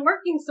that I've been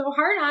working so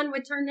hard on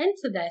would turn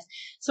into this?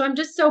 So I'm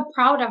just so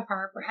proud of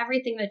her for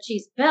everything that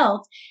she's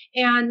built.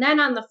 And then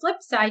on the flip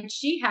side,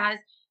 she has,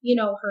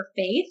 her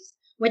faith,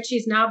 which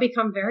she's now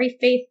become very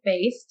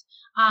faith-based.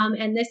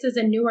 And this is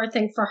a newer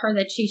thing for her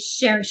that she's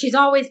sharing. She's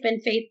always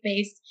been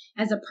faith-based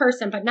as a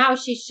person, but now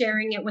she's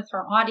sharing it with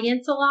her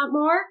audience a lot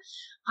more.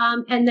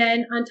 And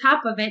then on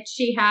top of it,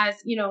 she has,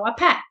 a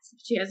pet.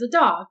 She has a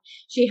dog.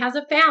 She has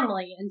a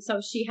family. And so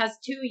she has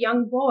 2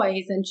 young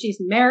boys, and she's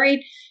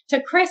married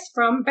to Chris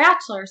from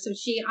Bachelor. So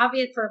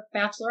for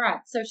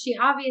Bachelorette. So she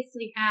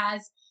obviously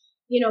has,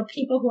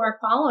 people who are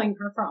following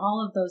her for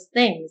all of those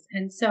things.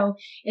 And so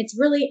it's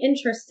really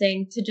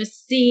interesting to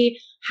just see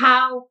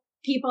how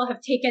people have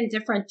taken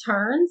different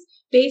turns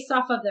based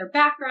off of their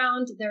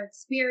background, their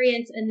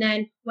experience, and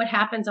then what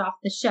happens off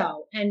the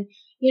show. And,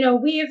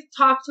 we've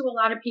talked to a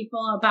lot of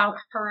people about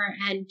her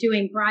and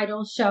doing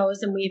bridal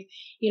shows, and we've,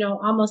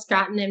 almost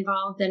gotten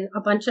involved in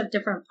a bunch of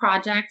different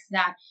projects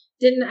that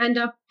didn't end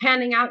up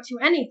panning out to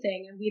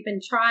anything. And we've been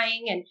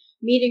trying and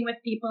meeting with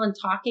people and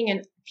talking,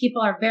 and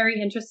people are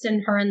very interested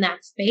in her in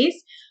that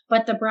space.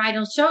 But the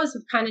bridal shows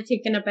have kind of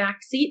taken a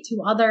back seat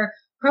to other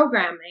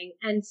programming.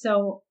 And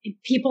so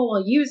people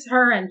will use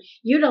her and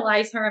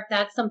utilize her if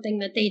that's something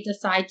that they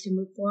decide to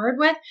move forward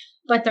with.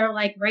 But they're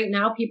like, right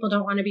now, people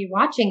don't want to be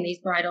watching these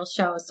bridal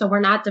shows, so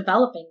we're not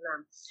developing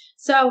them.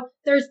 So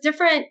there's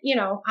different,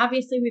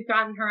 obviously we've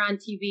gotten her on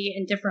TV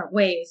in different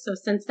ways. So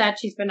since that,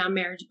 she's been on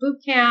Marriage Boot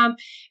Camp,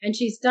 and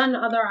she's done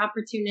other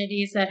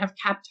opportunities that have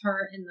kept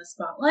her in the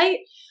spotlight.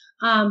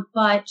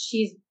 But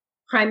she's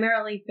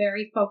primarily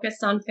very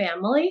focused on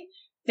family,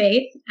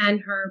 faith,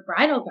 and her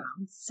bridal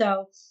gowns.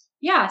 So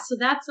so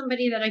that's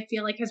somebody that I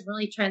feel like has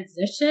really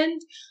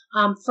transitioned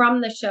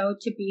from the show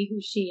to be who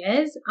she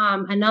is.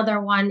 Another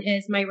one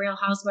is my Real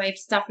Housewife,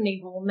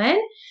 Stephanie Holman.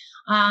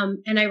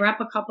 And I rep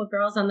a couple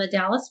girls on the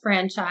Dallas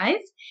franchise.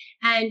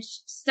 And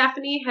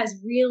Stephanie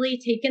has really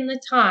taken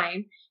the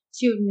time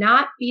to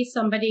not be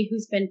somebody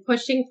who's been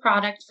pushing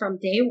product from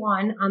day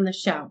one on the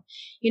show.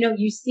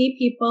 You see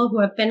people who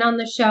have been on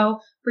the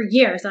show for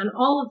years on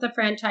all of the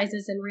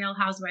franchises in Real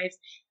Housewives.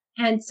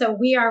 And so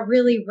we are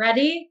really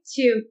ready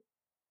to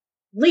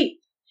leap.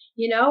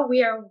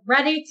 We are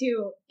ready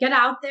to get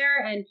out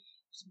there, and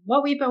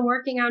what we've been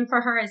working on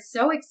for her is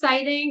so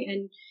exciting,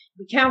 and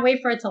we can't wait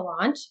for it to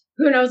launch.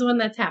 Who knows when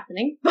that's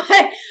happening, but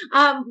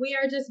we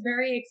are just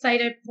very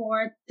excited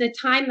for the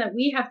time that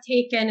we have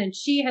taken and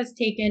she has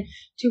taken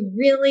to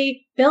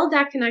really build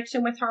that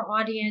connection with her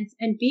audience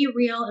and be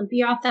real and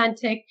be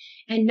authentic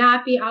and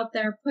not be out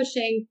there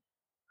pushing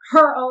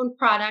her own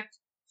product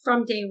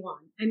from day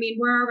one. I mean,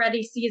 we're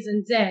already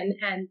seasons in,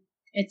 and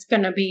it's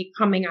going to be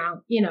coming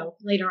out,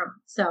 later on.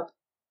 So,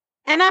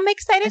 and I'm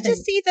excited to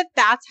see that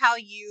that's how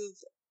you've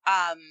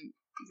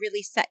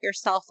really set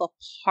yourself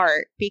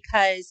apart,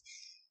 because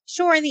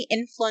sure, in the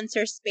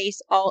influencer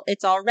space,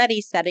 it's already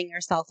setting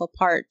yourself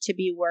apart to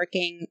be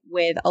working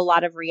with a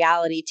lot of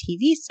reality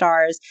TV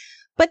stars.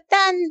 But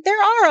then there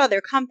are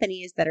other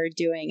companies that are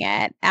doing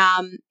it.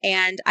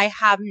 And I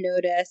have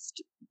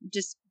noticed,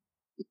 just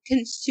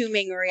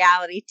consuming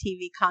reality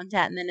TV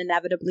content and then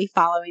inevitably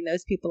following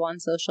those people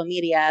on social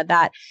media,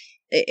 that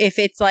if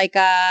it's like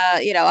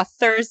a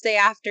Thursday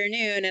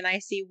afternoon and I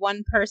see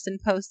one person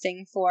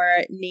posting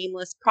for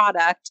nameless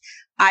product,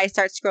 I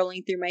start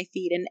scrolling through my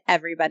feed and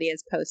everybody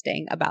is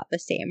posting about the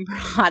same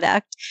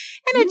product.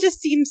 And it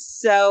just seems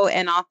so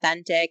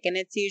inauthentic, and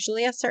it's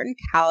usually a certain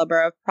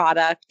caliber of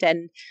product.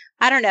 And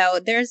I don't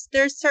know, there's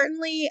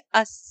certainly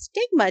a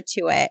stigma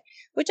to it,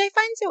 which I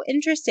find so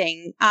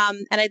interesting.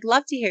 And I'd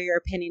love to hear your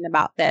opinion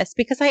about this,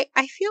 because I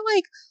feel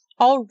like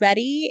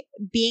already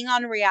being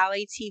on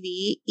reality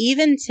TV,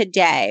 even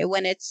today,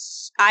 when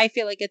I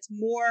feel like it's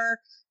more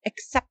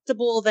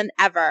acceptable than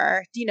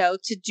ever,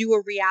 to do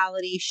a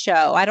reality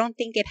show. I don't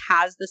think it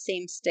has the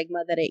same stigma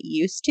that it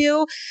used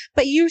to,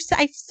 but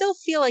I still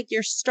feel like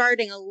you're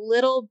starting a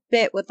little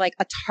bit with like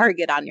a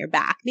target on your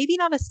back. Maybe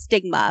not a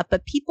stigma,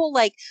 but people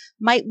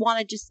might want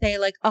to just say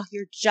like, oh,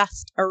 you're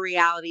just a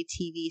reality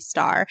TV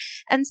star.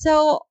 And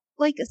so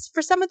like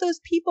for some of those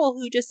people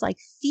who just like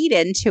feed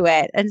into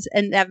it and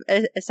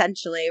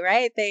essentially,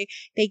 right? They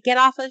get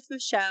off of the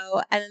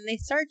show and then they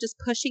start just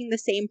pushing the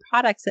same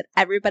products that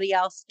everybody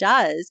else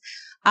does.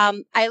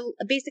 I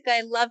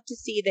love to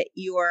see that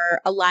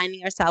you're aligning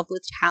yourself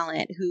with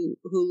talent who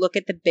look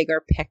at the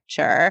bigger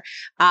picture.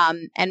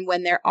 And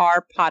when there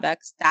are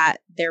products that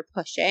they're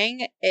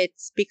pushing,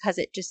 it's because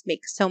it just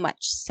makes so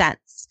much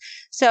sense.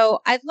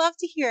 So I'd love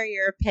to hear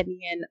your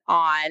opinion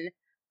on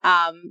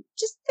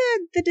just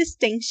the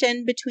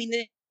distinction between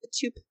the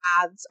two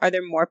paths. Are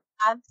there more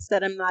paths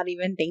that I'm not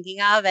even thinking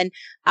of? And,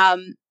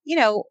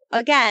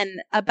 again,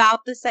 about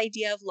this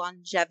idea of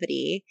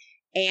longevity.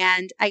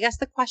 And I guess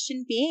the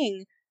question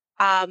being,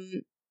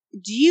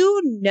 do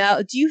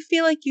you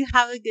feel like you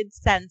have a good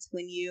sense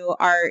when you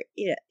are,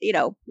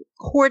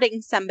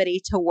 courting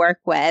somebody to work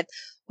with,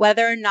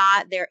 whether or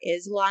not there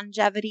is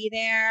longevity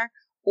there?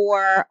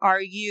 Or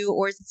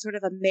is it sort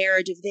of a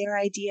marriage of their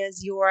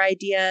ideas, your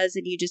ideas,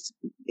 and you just,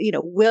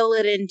 will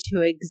it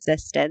into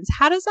existence?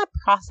 How does that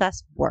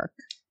process work?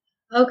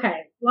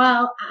 Okay.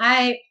 Well,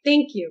 I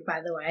thank you,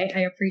 by the way.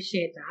 I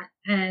appreciate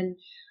that. And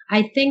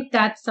I think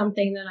that's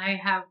something that I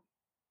have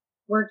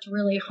worked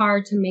really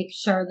hard to make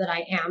sure that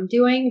I am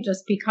doing,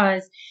 just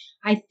because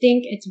I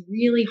think it's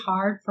really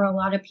hard for a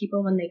lot of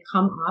people when they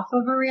come off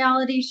of a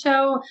reality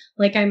show.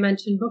 Like I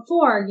mentioned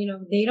before,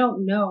 they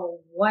don't know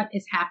what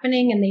is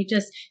happening and they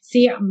just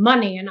see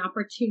money and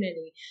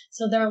opportunity.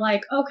 So they're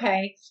like,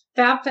 okay,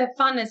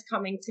 FabFitFun is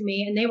coming to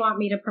me and they want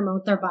me to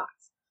promote their box.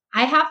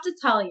 I have to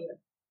tell you,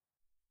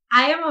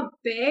 I am a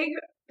big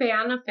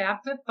fan of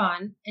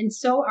FabFitFun, and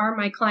so are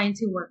my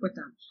clients who work with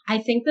them. I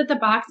think that the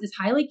box is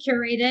highly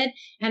curated,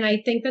 and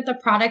I think that the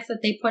products that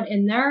they put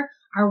in there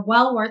are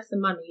well worth the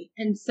money.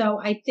 And so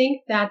I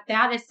think that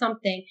that is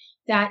something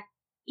that,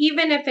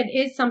 even if it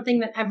is something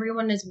that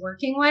everyone is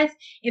working with,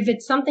 if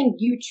it's something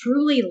you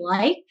truly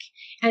like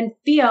and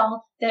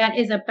feel that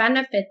is a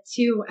benefit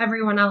to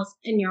everyone else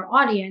in your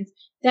audience,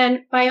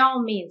 then by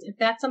all means, if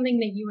that's something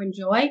that you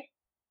enjoy,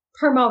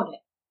 promote it,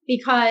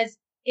 because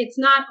it's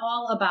not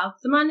all about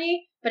the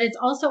money, but it's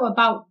also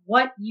about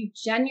what you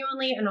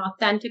genuinely and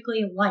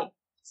authentically like.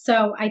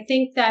 So I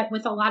think that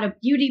with a lot of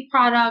beauty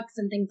products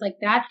and things like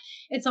that,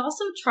 it's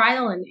also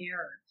trial and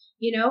error.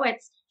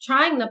 It's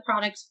trying the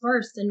products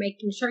first and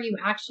making sure you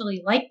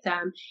actually like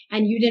them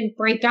and you didn't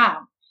break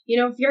out.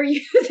 If you're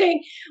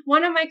using,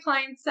 one of my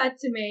clients said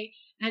to me,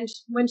 and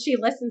when she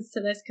listens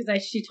to this,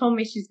 because she told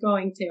me she's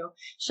going to,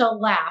 she'll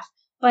laugh.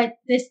 But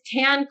this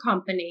tan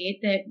company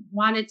that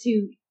wanted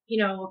to,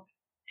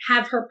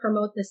 have her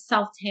promote this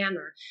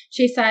self-tanner,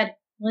 she said,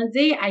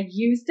 Lindsay, I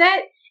used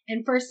it.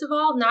 And first of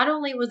all, not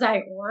only was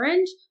I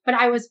orange, but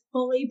I was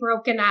fully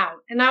broken out.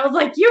 And I was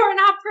like, you are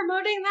not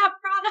promoting that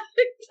product.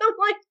 I'm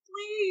like,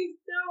 please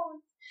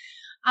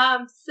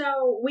don't.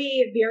 So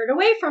we veered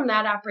away from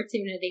that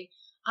opportunity.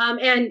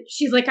 And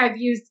she's like, I've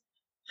used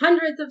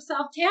hundreds of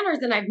self-tanners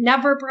and I've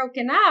never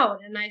broken out.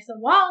 And I said,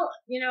 well,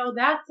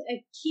 that's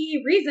a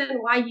key reason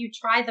why you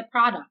try the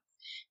product,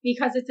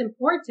 because it's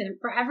important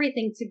for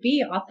everything to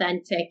be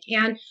authentic,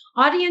 and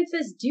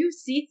audiences do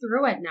see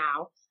through it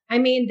now. I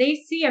mean, they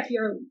see if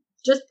you're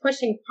just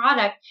pushing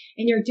product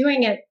and you're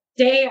doing it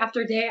day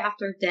after day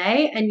after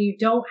day, and you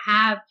don't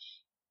have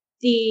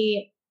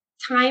the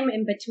time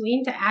in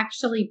between to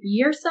actually be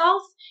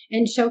yourself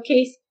and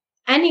showcase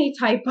any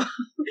type of,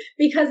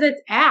 because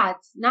it's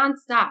ads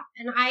nonstop.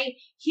 And I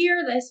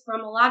hear this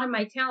from a lot of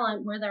my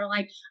talent where they're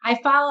like, I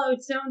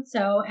followed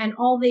so-and-so and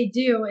all they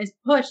do is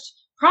push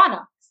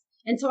products.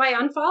 And so I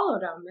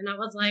unfollowed them. And I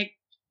was like,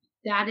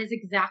 that is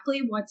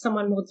exactly what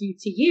someone will do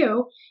to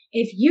you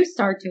if you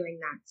start doing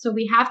that. So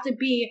we have to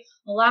be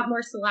a lot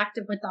more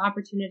selective with the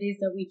opportunities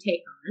that we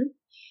take on.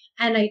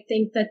 And I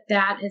think that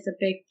that is a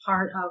big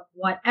part of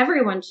what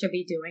everyone should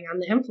be doing on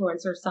the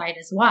influencer side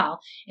as well.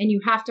 And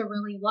you have to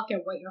really look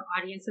at what your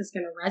audience is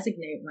going to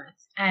resonate with.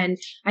 And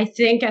I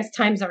think as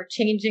times are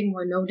changing,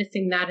 we're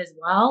noticing that as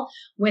well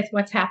with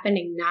what's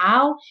happening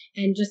now,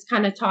 and just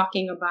kind of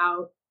talking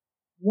about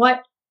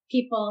what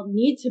people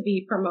need to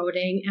be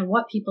promoting and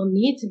what people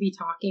need to be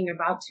talking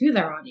about to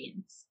their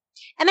audience.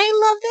 And I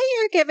love that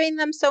you're giving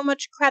them so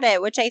much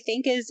credit, which I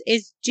think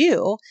is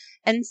due,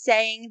 and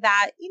saying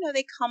that,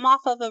 they come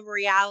off of a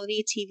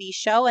reality TV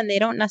show and they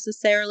don't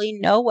necessarily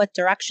know what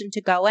direction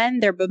to go in.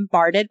 They're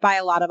bombarded by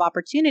a lot of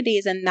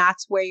opportunities, and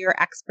that's where your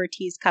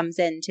expertise comes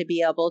in to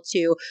be able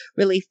to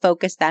really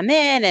focus them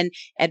in and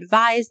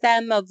advise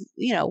them of,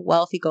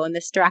 well, if you go in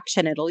this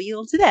direction, it'll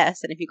yield to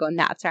this. And if you go in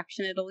that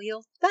direction, it'll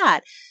yield to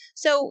that.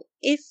 So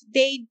if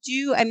they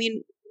do,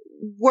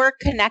 we're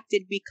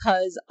connected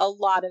because a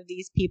lot of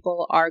these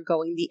people are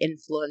going the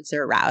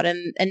influencer route,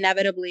 and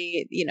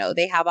inevitably,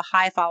 they have a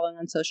high following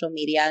on social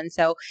media. And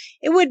so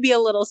it would be a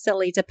little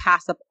silly to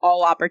pass up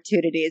all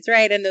opportunities,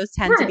 right? And those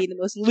tend to be the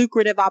most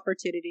lucrative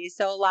opportunities.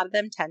 So a lot of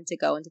them tend to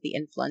go into the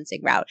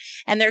influencing route,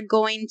 and they're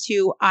going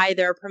to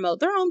either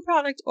promote their own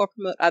product or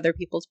promote other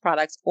people's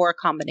products, or a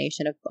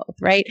combination of both,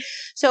 right?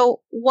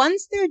 So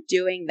once they're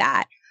doing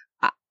that,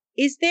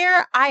 is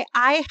there,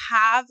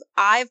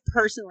 I've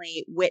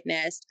personally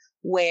witnessed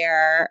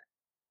where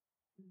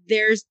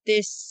there's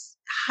this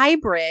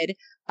hybrid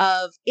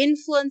of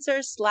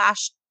influencer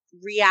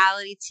 /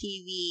 reality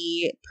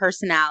TV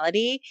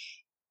personality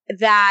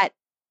that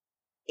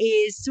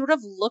is sort of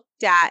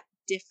looked at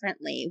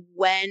differently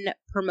when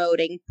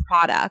promoting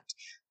product.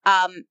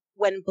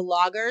 When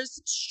bloggers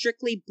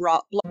strictly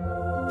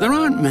There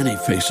aren't many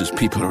faces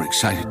people are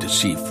excited to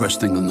see first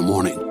thing in the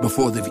morning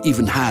before they've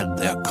even had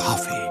their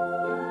coffee.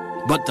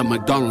 But the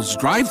McDonald's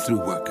drive-thru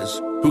workers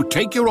who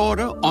take your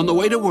order on the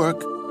way to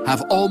work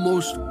have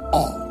almost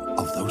all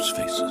of those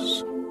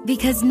faces.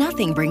 Because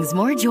nothing brings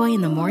more joy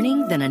in the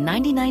morning than a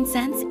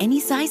 99-cent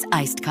any-size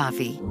iced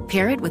coffee.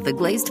 Pair it with a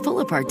glazed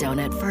pull-apart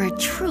donut for a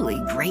truly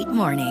great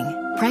morning.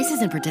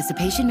 Prices and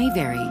participation may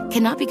vary.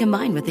 Cannot be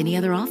combined with any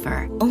other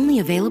offer. Only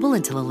available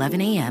until 11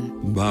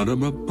 a.m.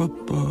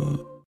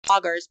 Ba-da-ba-ba-ba.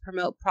 Bloggers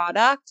promote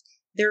product,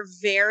 they're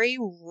very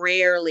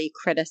rarely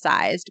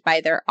criticized by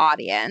their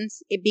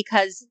audience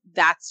because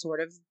that's sort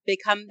of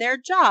become their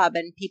job,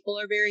 and people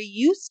are very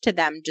used to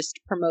them just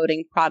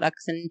promoting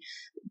products and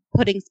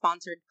putting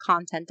sponsored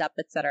content up,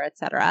 et cetera, et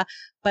cetera.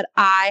 But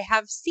I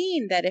have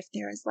seen that if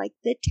there is like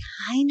the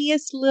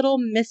tiniest little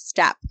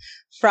misstep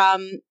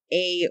from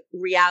a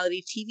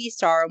reality TV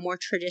star or more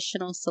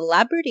traditional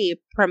celebrity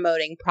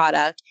promoting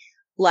product,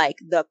 like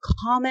the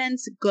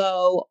comments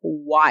go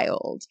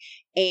wild.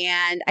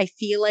 And I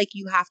feel like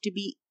you have to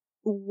be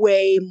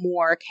way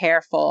more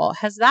careful.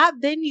 Has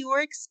that been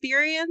your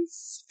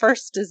experience?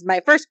 First is my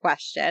first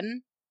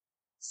question.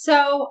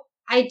 So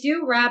I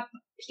do rep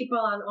people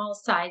on all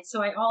sides.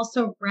 So I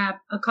also rep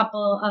a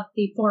couple of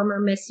the former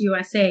Miss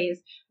USAs,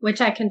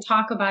 which I can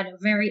talk about a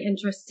very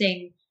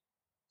interesting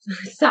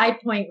side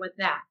point with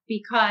that.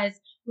 Because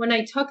when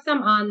I took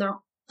them on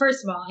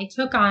first of all, I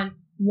took on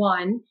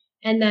one,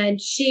 and then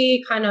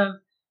she kind of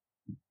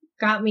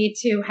got me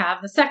to have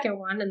the second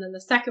one. And then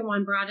the second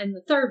one brought in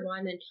the third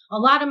one. And a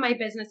lot of my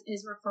business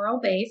is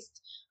referral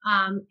based.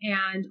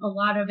 And a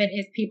lot of it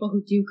is people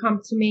who do come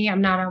to me.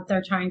 I'm not out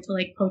there trying to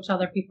like poach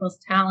other people's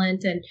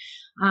talent. And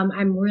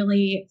I'm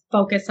really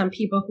focused on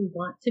people who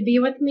want to be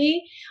with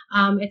me.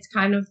 It's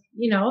kind of,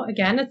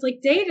 again, it's like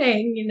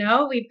dating,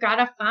 we've got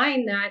to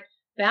find that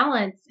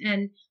balance.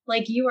 And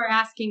like you were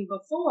asking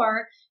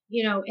before,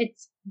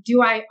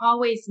 do I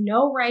always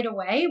know right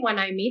away when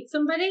I meet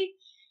somebody?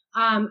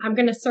 I'm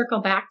going to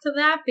circle back to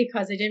that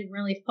because I didn't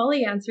really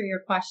fully answer your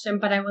question,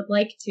 but I would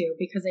like to,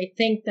 because I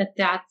think that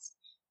that's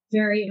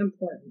very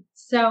important.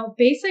 So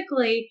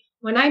basically,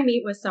 when I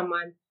meet with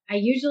someone, I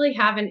usually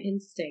have an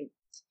instinct.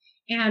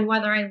 And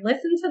whether I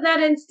listen to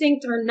that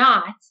instinct or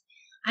not,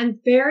 I'm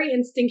very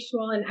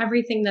instinctual in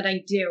everything that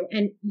I do.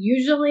 And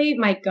usually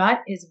my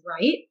gut is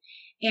right.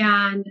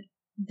 And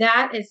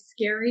that is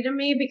scary to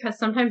me because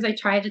sometimes I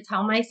try to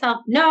tell myself,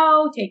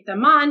 no, take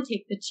them on,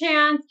 take the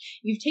chance.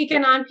 You've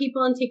taken on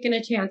people and taken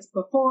a chance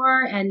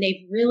before and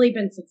they've really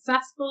been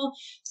successful.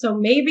 So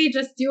maybe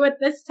just do it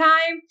this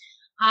time.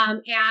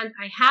 And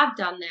I have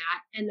done that.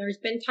 And there's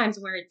been times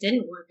where it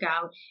didn't work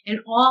out and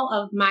all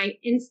of my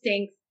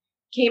instincts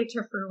came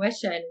to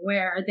fruition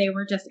where they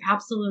were just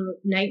absolute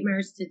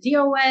nightmares to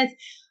deal with.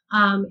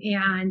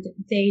 And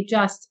they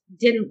just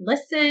didn't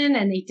listen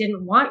and they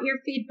didn't want your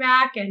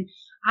feedback. And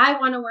I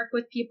want to work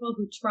with people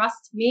who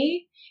trust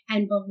me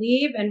and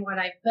believe in what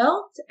I've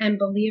built and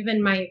believe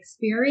in my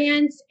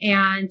experience.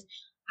 And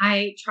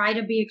I try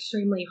to be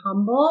extremely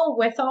humble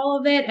with all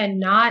of it and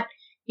not,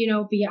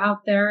 be out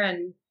there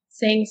and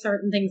saying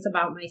certain things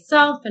about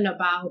myself and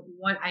about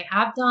what I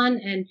have done.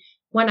 And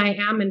when I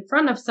am in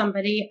front of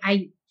somebody,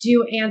 I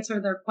do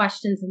answer their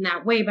questions in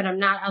that way, but I'm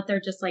not out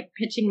there just like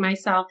pitching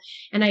myself.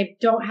 And I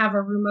don't have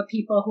a room of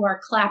people who are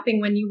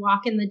clapping when you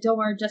walk in the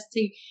door just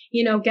to,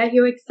 get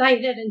you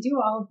excited and do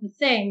all of the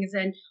things.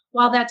 And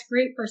while that's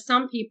great for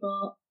some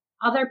people,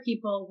 other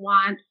people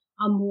want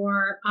a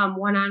more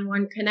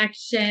one-on-one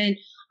connection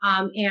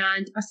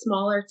and a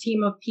smaller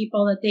team of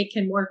people that they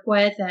can work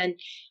with. And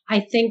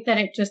I think that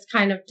it just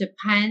kind of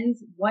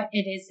depends what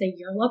it is that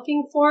you're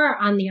looking for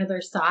on the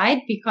other side,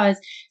 because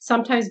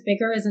sometimes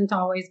bigger isn't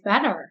always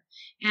better.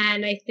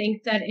 And I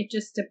think that it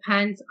just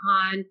depends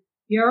on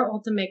your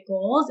ultimate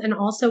goals and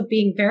also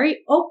being very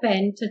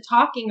open to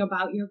talking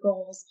about your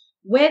goals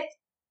with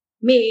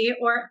me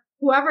or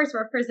whoever's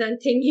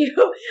representing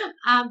you,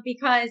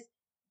 because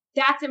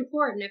that's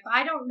important. If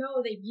I don't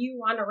know that you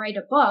want to write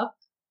a book,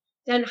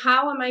 then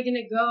how am I going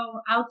to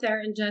go out there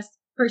and just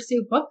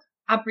pursue book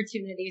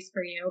opportunities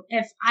for you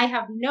if I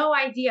have no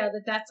idea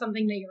that that's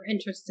something that you're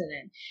interested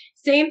in?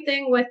 Same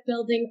thing with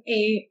building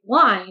a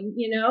line,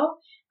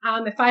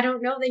 if I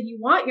don't know that you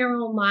want your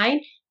own line,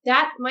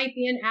 that might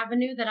be an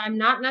avenue that I'm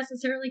not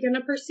necessarily going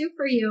to pursue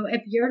for you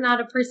if you're not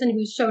a person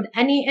who showed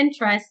any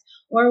interest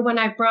or when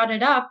I brought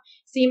it up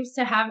seems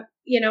to have,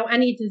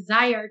 any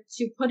desire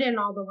to put in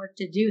all the work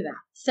to do that.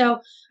 So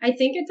I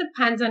think it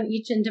depends on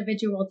each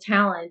individual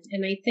talent.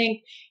 And I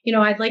think,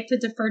 I'd like to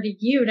defer to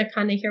you to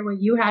kind of hear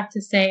what you have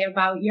to say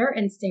about your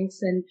instincts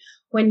and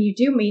when you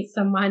do meet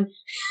someone,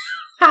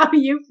 how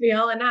you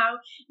feel and how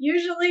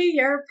usually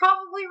you're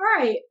probably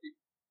right.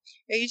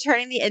 Are you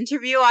turning the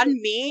interview on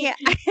me?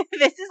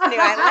 This is new.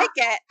 I like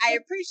it. I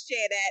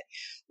appreciate it.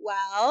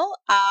 Well,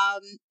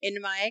 in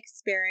my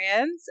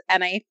experience,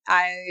 and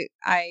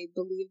I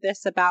believe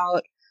this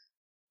about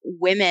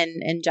women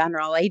in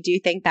general, I do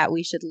think that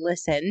we should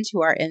listen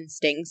to our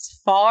instincts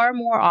far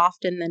more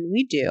often than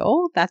we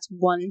do. That's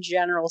one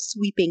general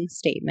sweeping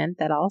statement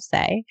that I'll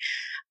say.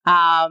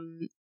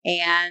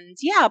 And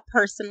yeah,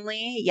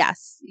 personally,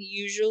 yes,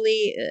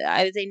 usually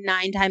I would say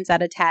 9 times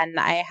out of 10,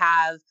 I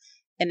have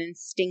an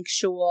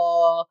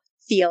instinctual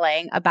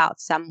feeling about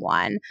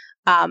someone.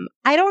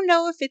 I don't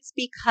know if it's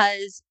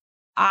because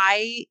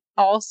I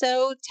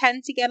also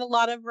tend to get a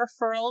lot of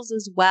referrals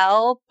as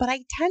well, but I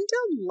tend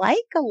to like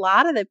a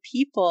lot of the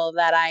people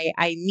that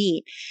I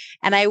meet.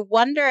 And I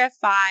wonder if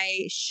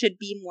I should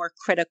be more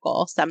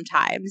critical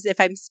sometimes if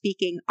I'm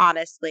speaking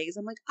honestly, because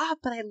I'm like,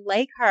 but I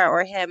like her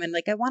or him and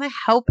like, I want to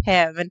help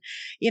him. And,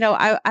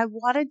 I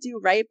want to do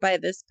right by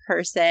this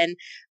person.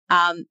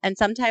 And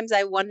sometimes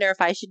I wonder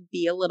if I should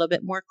be a little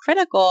bit more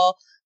critical.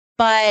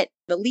 But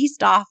the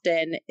least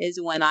often is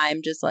when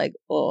I'm just like,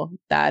 oh,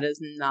 that is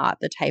not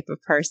the type of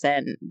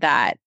person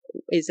that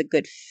is a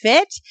good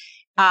fit.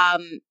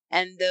 And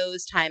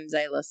those times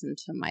I listen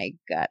to my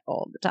gut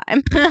all the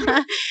time.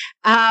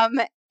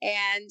 And,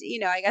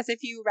 I guess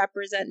if you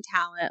represent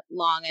talent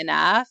long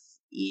enough,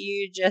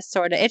 you just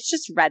sort of, it's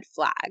just red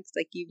flags.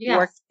 Like you've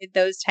worked with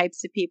those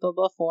types of people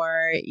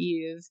before.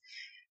 You've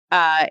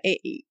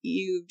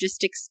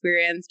just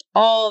experienced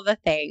all the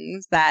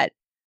things that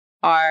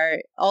are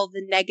all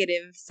the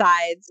negative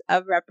sides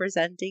of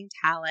representing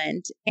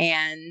talent.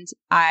 And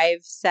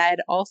I've said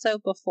also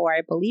before,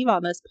 I believe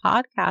on this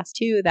podcast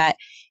too, that,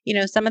 you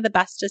know, some of the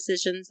best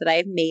decisions that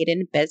I've made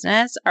in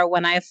business are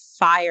when I've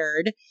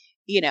fired,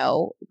 you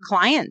know,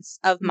 clients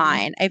of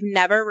mine. I've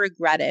never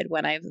regretted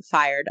when I've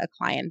fired a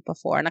client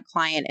before, and a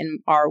client in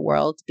our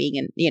world being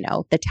in, you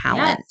know, the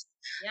talent.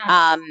 Yes.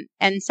 Yes.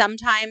 And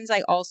sometimes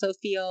I also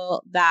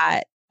feel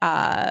that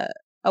a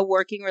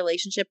working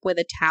relationship with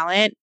a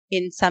talent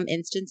in some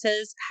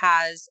instances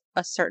has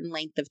a certain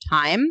length of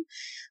time,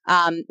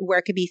 where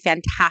it could be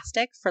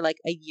fantastic for like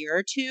a year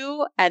or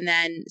two, and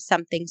then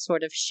something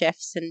sort of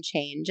shifts and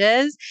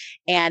changes,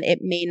 and it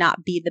may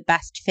not be the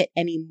best fit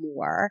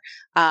anymore.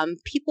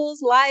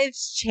 People's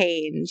lives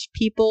change,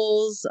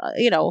 people's,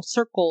 you know,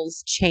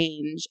 circles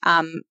change.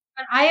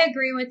 But I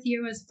agree with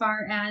you as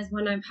far as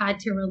when I've had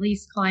to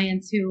release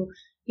clients who,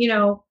 you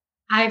know,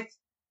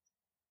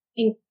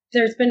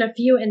 there's been a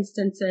few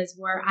instances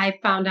where I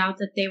found out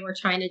that they were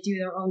trying to do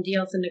their own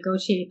deals and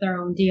negotiate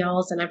their own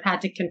deals, and I've had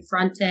to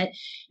confront it,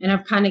 and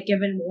I've kind of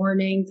given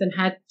warnings and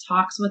had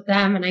talks with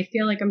them, and I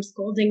feel like I'm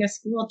scolding a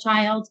school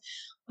child,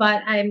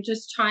 but I'm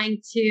just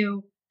trying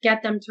to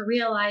get them to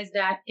realize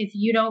that if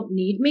you don't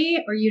need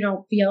me or you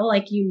don't feel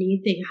like you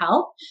need the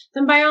help,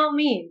 then by all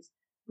means,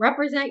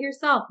 represent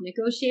yourself,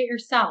 negotiate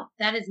yourself.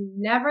 That is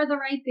never the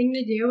right thing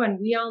to do, and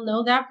we all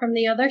know that from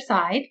the other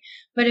side.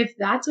 But if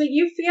that's what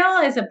you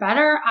feel is a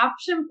better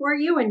option for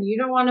you and you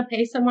don't want to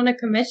pay someone a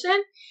commission,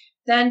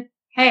 then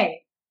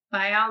hey,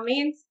 by all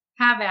means,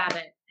 have at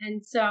it.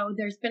 And so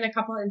there's been a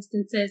couple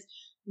instances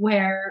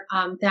where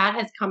that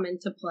has come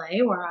into play,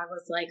 where I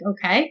was like,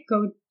 okay,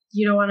 go.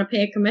 You don't want to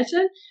pay a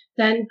commission?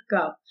 Then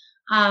go.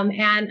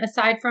 And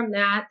aside from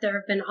that, there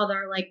have been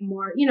other like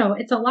more, you know,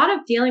 it's a lot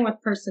of dealing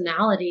with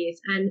personalities,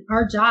 and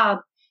our job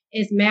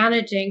is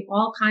managing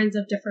all kinds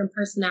of different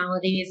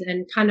personalities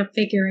and kind of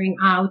figuring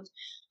out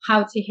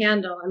how to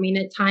handle. I mean,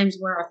 at times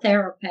we're a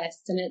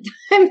therapist, and at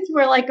times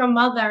we're like a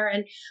mother,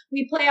 and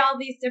we play all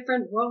these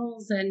different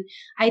roles. And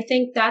I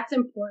think that's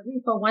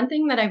important. But one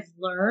thing that I've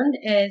learned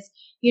is,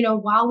 you know,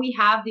 while we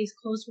have these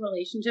close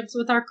relationships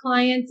with our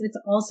clients, it's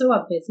also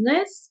a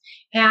business.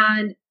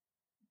 And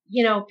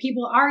you know,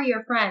 people are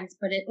your friends,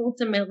 but it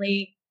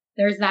ultimately,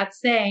 there's that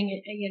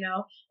saying, you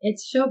know,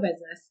 it's show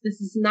business.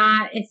 It's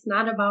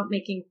not about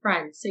making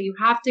friends. So you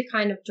have to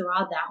kind of draw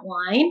that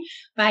line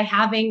by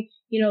having,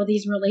 you know,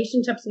 these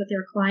relationships with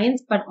your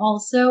clients, but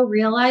also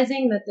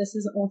realizing that this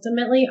is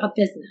ultimately a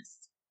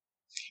business.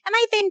 And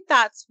I think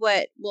that's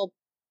what will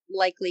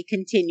likely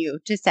continue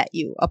to set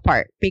you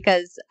apart,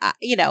 because,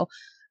 you know,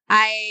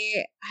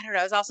 I don't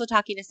know. I was also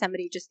talking to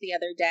somebody just the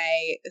other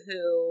day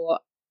who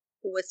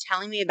was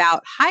telling me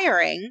about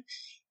hiring,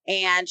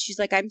 and she's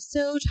like, I'm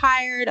so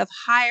tired of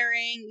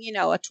hiring, you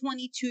know, a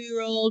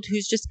 22-year-old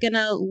who's just going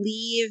to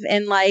leave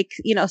in like,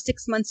 you know,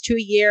 6 months to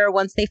a year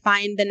once they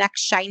find the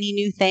next shiny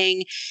new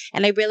thing.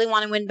 And I really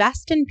want to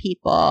invest in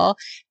people.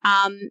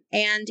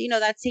 And, you know,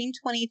 that same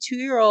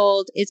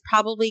 22-year-old is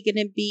probably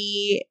going to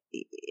be,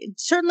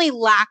 certainly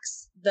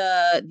lacks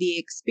the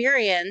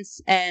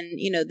experience and,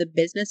 you know, the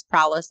business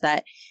prowess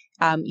that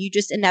you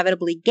just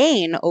inevitably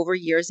gain over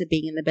years of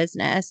being in the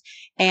business.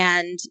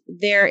 And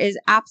there is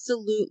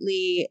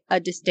absolutely a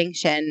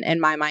distinction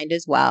in my mind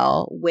as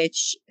well,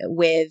 which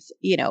with,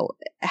 you know,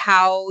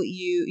 how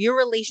your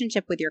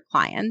relationship with your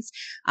clients,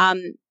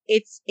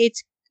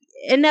 it's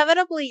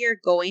inevitably you're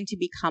going to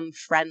become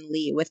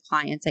friendly with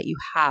clients that you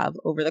have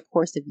over the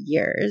course of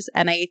years.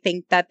 And I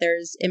think that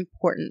there's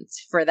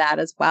importance for that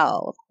as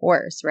well, of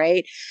course,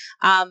 right?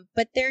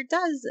 But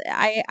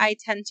I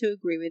tend to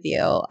agree with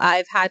you.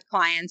 I've had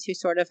clients who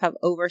sort of have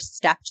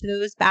overstepped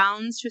those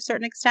bounds to a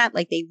certain extent.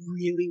 Like they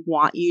really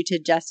want you to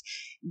just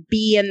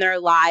be in their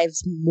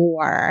lives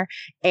more.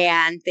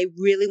 And they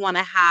really want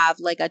to have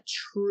like a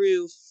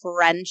true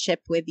friendship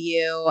with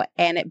you.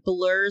 And it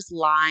blurs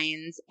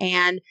lines,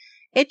 and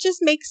it just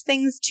makes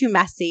things too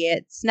messy.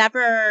 It's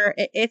never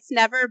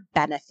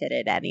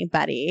benefited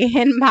anybody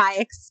in my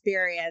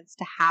experience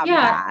to have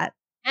that.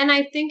 And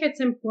I think it's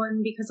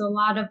important because a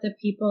lot of the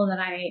people that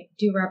I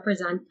do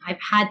represent, I've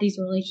had these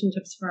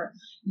relationships for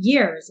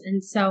years.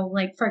 And so,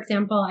 like, for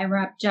example, I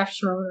rep Jeff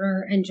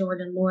Schroeder and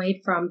Jordan Lloyd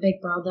from Big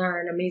Brother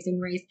and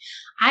Amazing Race.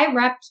 I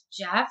repped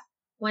Jeff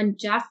when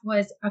Jeff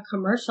was a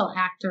commercial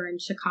actor in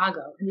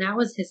Chicago, and that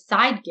was his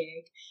side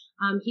gig.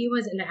 He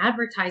was an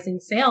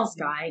advertising sales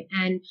guy,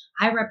 and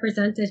I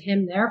represented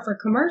him there for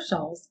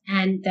commercials.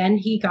 And then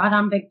he got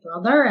on Big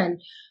Brother,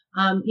 and,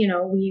 you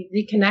know, we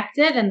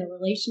reconnected and the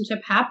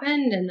relationship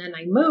happened. And then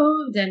I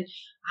moved, and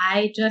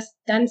I just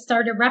then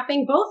started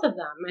repping both of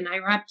them. And I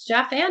repped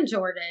Jeff and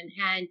Jordan,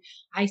 and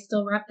I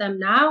still rep them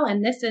now.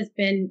 And this has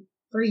been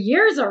for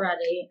years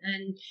already.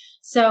 And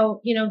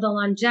so, you know, the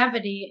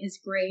longevity is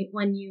great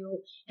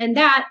and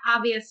that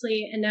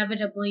obviously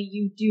inevitably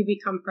you do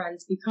become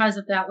friends because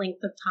of that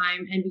length of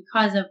time and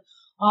because of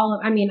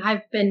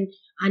I've been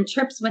on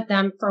trips with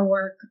them for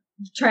work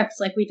trips,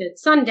 like we did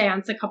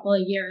Sundance a couple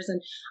of years,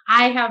 and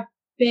I have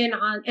been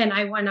on, and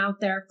I went out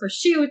there for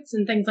shoots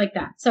and things like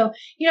that. So,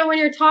 when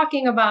you're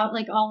talking about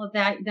like all of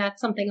that, that's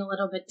something a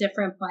little bit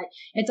different, but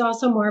it's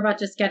also more about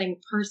just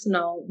getting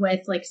personal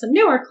with like some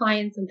newer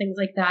clients and things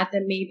like that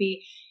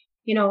maybe,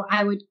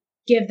 I would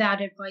give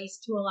that advice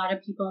to a lot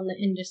of people in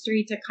the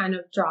industry to kind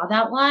of draw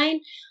that line.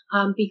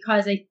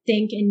 Because I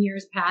think in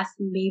years past,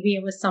 maybe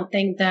it was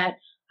something that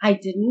I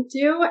didn't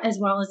do as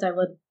well as I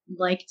would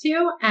like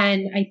to.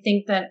 And I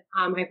think that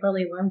I've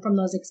really learned from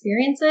those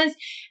experiences.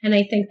 And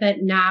I think that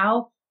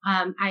now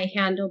I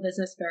handle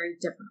business very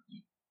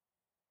differently.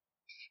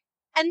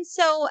 And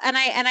so, and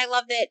I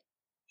love that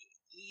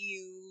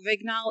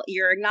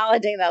you're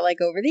acknowledging that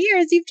like over the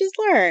years you've just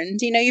learned,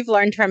 you've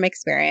learned from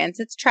experience.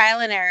 It's trial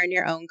and error in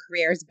your own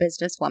career as a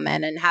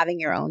businesswoman and having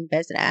your own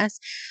business.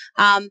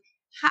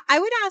 I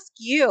would ask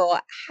you,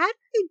 how do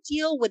you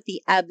deal with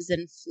the ebbs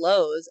and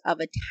flows of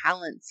a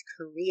talent's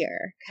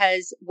career?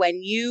 Because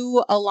when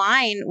you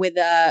align with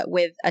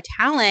a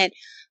talent,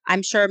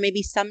 I'm sure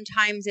maybe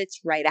sometimes it's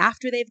right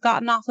after they've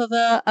gotten off of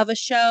a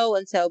show,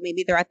 and so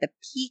maybe they're at the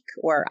peak,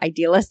 or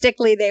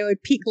idealistically they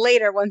would peak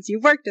later once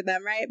you've worked with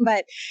them, right?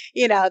 But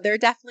they're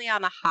definitely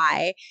on a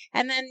high,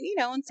 and then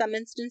in some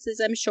instances,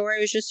 I'm sure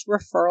it was just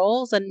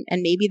referrals, and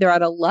maybe they're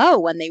at a low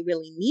when they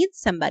really need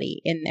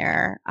somebody in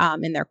their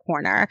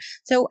corner.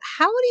 So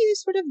how do you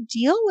sort of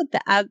deal with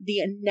the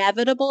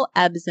inevitable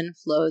ebbs and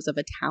flows of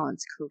a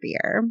talent's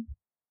career?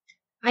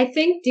 I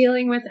think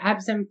dealing with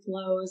ebbs and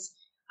flows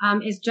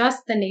is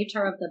just the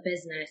nature of the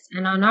business.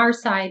 And on our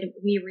side,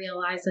 we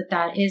realize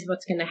that is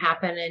what's going to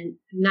happen. And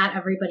not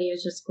everybody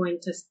is just going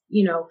to,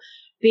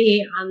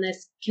 be on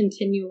this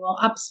continual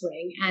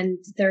upswing. And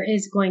there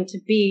is going to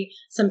be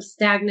some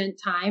stagnant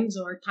times,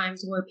 or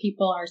times where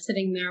people are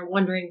sitting there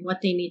wondering what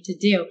they need to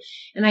do.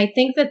 And I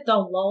think that the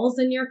lulls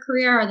in your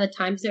career are the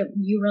times that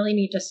you really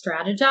need to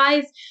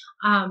strategize.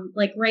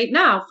 Like right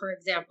now, for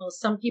example,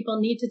 some people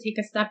need to take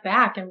a step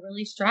back and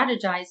really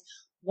strategize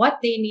what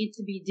they need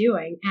to be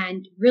doing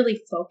and really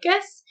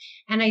focus.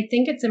 And I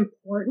think it's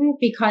important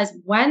because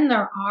when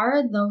there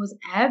are those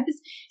ebbs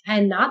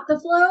and not the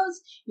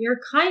flows, you're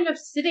kind of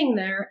sitting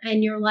there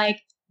and you're like,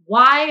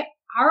 why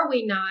are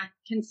we not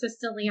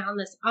consistently on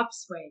this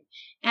upswing?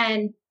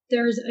 And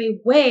there's a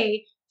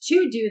way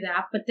to do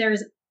that, but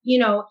there's,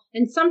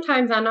 and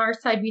sometimes on our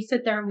side, we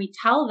sit there and we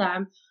tell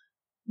them,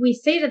 we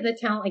say to the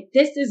talent, like,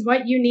 this is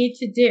what you need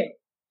to do.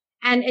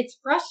 And it's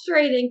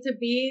frustrating to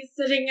be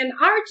sitting in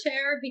our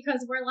chair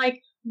because we're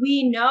like,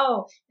 we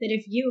know that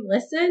if you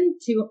listen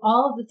to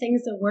all of the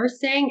things that we're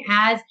saying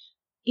as,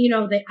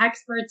 the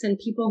experts and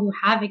people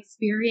who have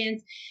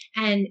experience,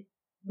 and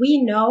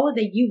we know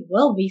that you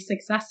will be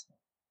successful.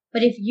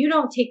 But if you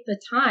don't take the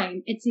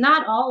time, it's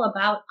not all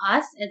about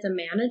us as a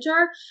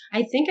manager.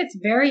 I think it's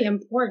very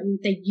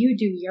important that you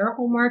do your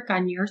homework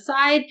on your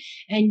side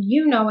and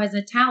as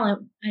a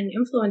talent and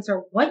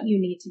influencer what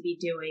you need to be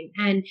doing.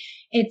 And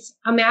it's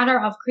a matter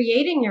of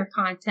creating your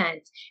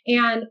content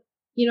and,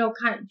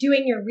 kind of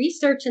doing your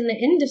research in the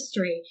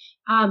industry,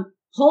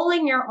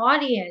 polling your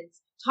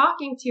audience,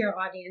 talking to your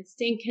audience,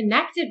 staying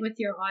connected with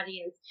your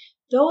audience.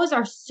 Those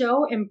are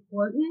so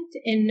important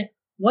in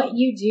what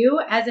you do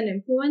as an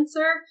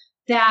influencer,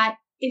 that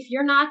if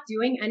you're not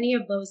doing any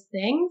of those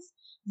things,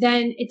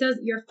 then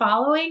your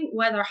following,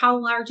 whether how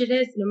large it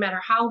is, no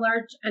matter how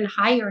large and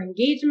high your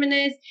engagement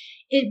is,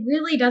 it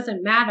really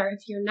doesn't matter if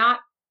you're not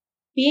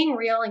being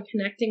real and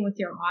connecting with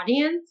your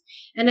audience.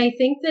 And I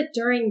think that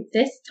during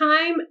this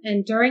time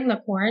and during the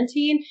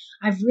quarantine,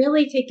 I've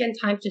really taken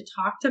time to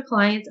talk to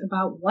clients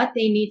about what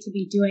they need to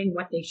be doing,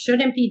 what they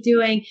shouldn't be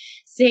doing,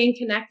 staying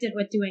connected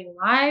with doing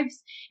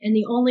lives. And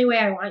the only way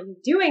I want you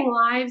doing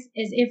lives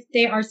is if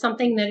they are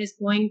something that is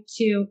going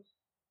to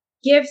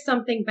give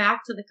something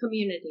back to the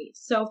community.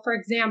 So for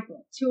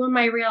example, 2 of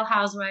my Real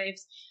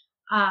Housewives,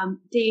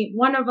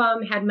 one of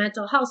them had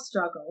mental health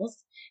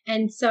struggles.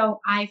 And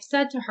so I've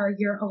said to her,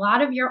 a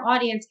lot of your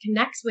audience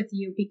connects with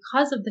you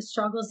because of the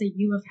struggles that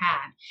you have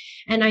had.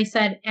 And I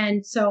said,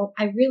 and so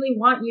I really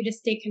want you to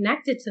stay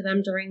connected to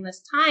them during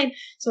this time.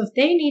 So if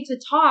they need to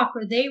talk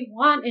or they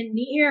want an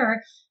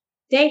ear,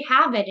 they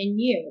have it in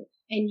you,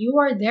 and you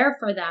are there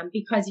for them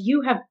because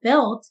you have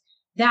built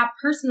that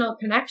personal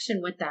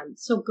connection with them.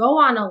 So go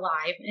on a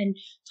live and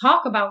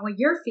talk about what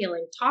you're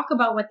feeling, talk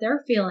about what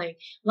they're feeling,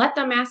 let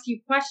them ask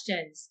you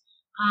questions,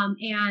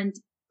 and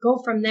go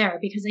from there,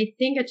 because I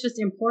think it's just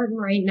important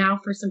right now,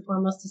 first and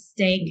foremost, to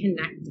stay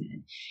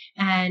connected.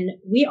 And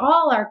we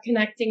all are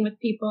connecting with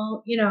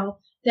people,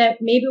 that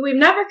maybe we've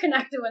never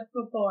connected with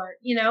before,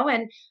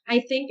 and I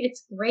think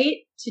it's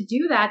great to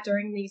do that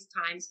during these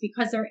times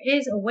because there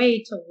is a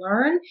way to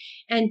learn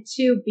and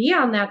to be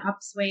on that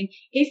upswing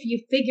if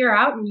you figure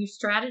out and you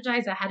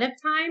strategize ahead of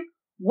time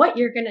what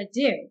you're going to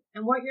do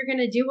and what you're going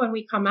to do when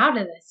we come out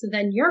of this. So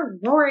then you're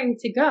roaring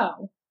to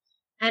go.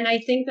 And I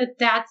think that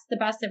that's the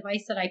best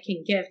advice that I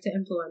can give to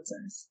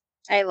influencers.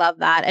 I love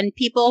that. And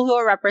people who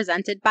are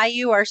represented by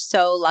you are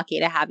so lucky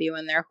to have you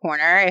in their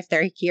corner if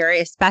they're here,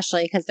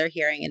 especially because they're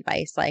hearing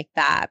advice like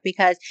that.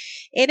 Because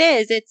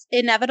it's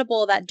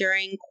inevitable that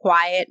during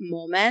quiet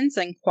moments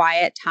and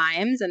quiet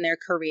times in their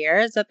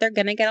careers that they're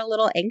going to get a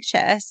little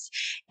anxious.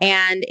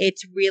 And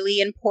it's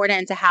really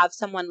important to have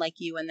someone like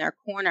you in their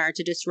corner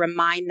to just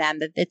remind them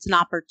that it's an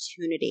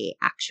opportunity,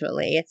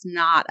 actually. It's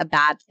not a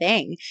bad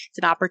thing. It's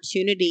an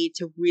opportunity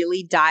to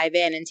really dive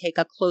in and take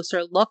a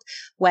closer look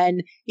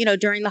when,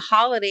 during the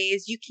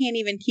holidays, you can't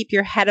even keep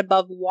your head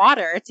above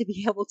water to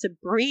be able to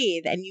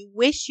breathe. And you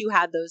wish you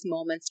had those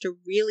moments to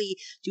really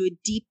do a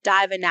deep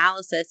dive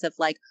analysis of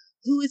like,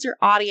 who is your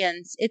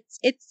audience?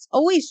 It's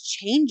always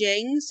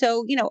changing.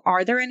 So,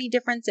 are there any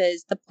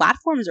differences? The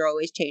platforms are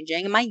always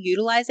changing. Am I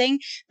utilizing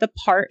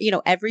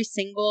every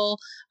single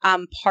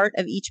part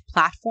of each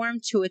platform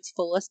to its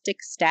fullest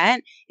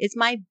extent? Is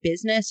my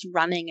business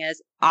running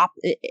as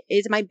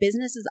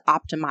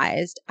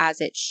optimized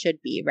as it should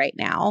be right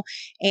now?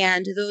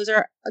 And those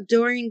are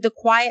during the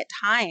quiet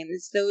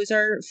times, those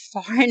are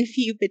far and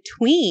few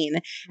between.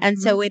 Mm-hmm. And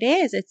so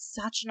it's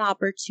such an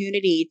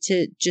opportunity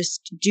to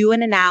just do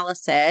an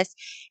analysis.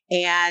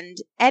 And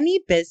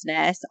any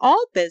business,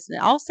 all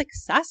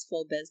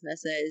successful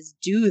businesses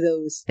do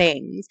those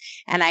things.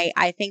 And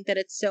I think that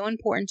it's so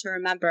important to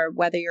remember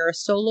whether you're a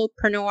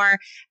solopreneur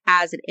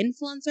as an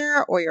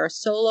influencer or you're a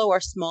solo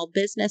or small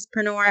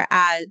businesspreneur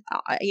as,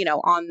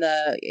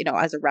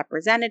 as a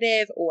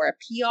representative or a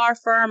PR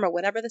firm or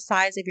whatever the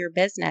size of your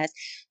business,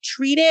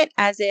 treat it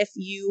as if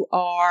you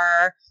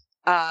are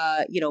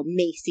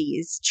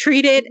Macy's.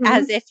 Treat it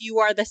as if you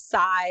are the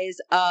size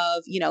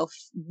of,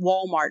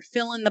 Walmart,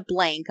 fill in the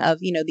blank of,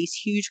 these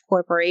huge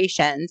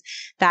corporations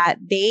that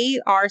they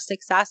are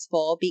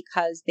successful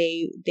because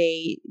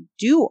they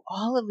do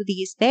all of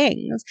these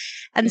things.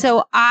 And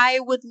so I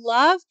would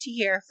love to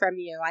hear from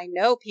you. I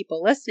know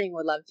people listening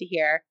would love to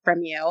hear from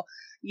you.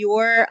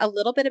 A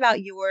little bit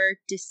about your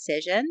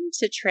decision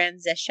to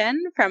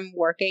transition from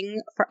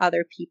working for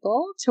other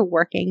people to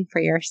working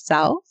for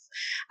yourself.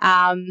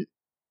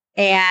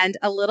 And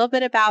a little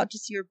bit about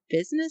just your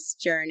business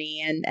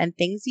journey and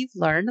things you've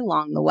learned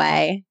along the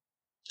way.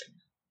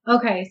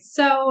 Okay.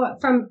 So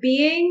from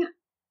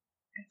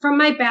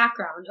my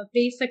background of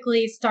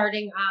basically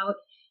starting out,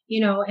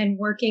 and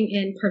working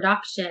in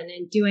production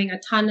and doing a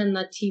ton on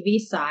the TV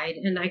side.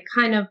 And I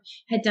kind of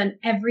had done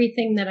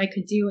everything that I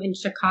could do in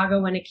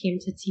Chicago when it came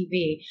to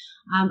TV.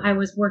 I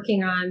was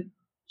working on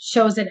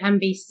shows at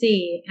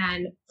NBC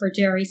and for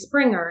Jerry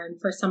Springer and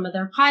for some of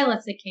their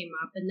pilots that came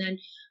up. And then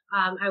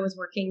I was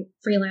working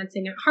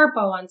freelancing at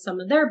Harpo on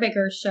some of their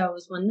bigger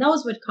shows when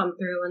those would come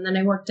through. And then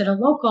I worked at a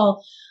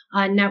local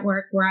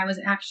network where I was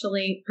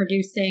actually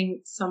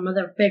producing some of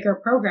their bigger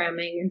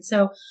programming. And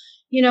so,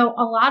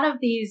 a lot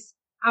of these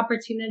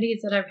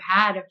opportunities that I've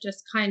had have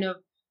just kind of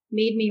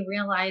made me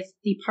realize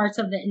the parts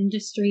of the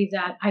industry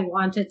that I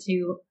wanted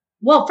to,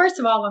 well, first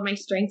of all, what my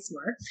strengths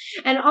were,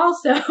 and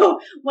also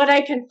what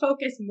I can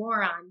focus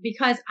more on,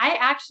 because I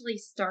actually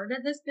started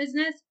this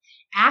business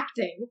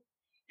acting.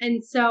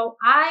 And so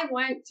I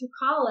went to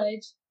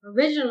college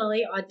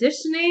originally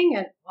auditioning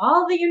at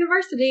all the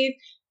universities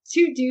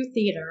to do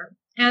theater.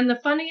 And the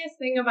funniest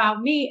thing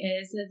about me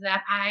is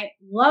that I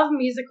love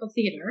musical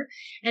theater.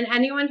 And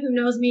anyone who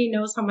knows me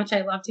knows how much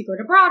I love to go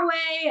to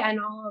Broadway and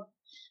all of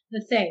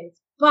the things.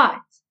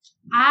 But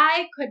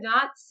I could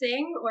not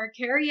sing or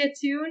carry a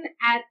tune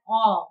at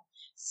all.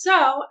 So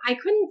I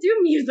couldn't do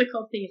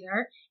musical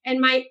theater. And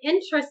my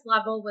interest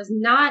level was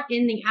not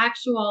in the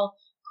actual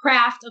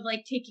craft of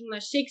like taking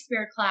the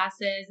Shakespeare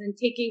classes and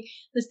taking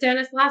the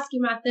Stanislavski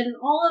method and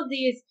all of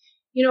these,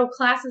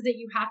 classes that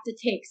you have to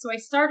take. So I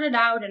started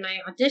out and I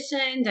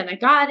auditioned and I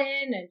got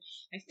in and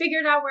I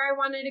figured out where I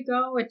wanted to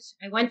go, which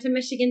I went to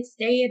Michigan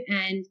State,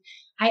 and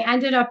I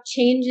ended up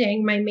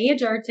changing my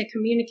major to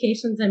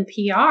communications and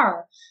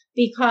PR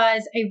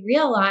because I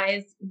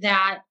realized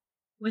that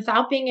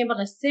without being able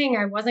to sing,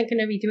 I wasn't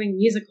going to be doing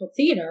musical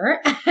theater.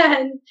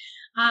 And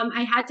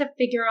I had to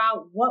figure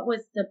out what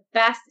was the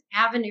best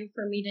avenue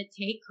for me to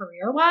take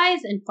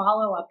career-wise and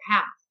follow a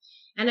path.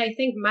 And I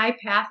think my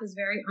path is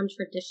very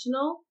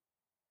untraditional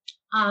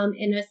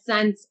in a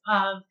sense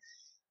of,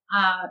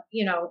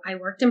 I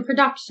worked in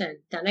production,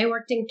 then I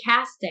worked in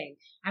casting.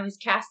 I was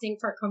casting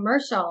for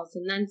commercials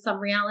and then some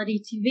reality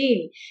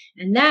TV.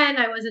 And then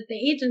I was at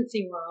the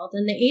agency world,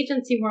 and the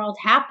agency world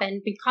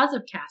happened because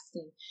of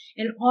casting.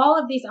 And all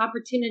of these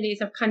opportunities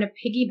have kind of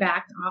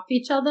piggybacked off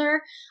each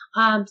other.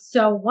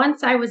 So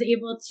once I was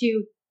able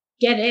to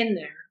get in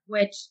there,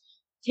 which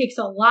takes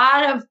a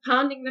lot of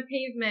pounding the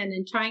pavement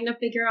and trying to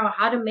figure out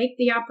how to make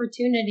the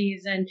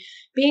opportunities. And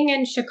being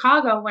in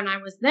Chicago when I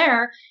was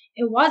there,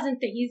 it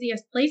wasn't the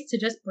easiest place to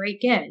just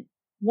break in.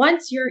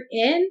 Once you're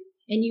in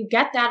and you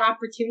get that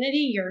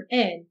opportunity, you're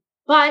in.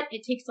 But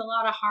it takes a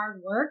lot of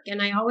hard work.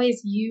 And I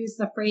always use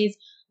the phrase,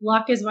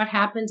 luck is what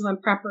happens when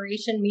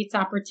preparation meets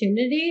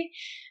opportunity.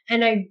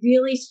 And I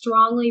really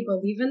strongly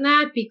believe in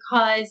that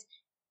because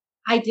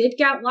I did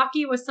get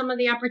lucky with some of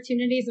the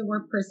opportunities that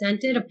were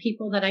presented of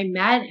people that I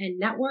met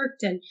and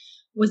networked and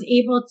was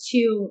able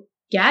to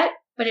get,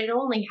 but it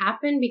only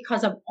happened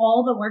because of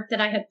all the work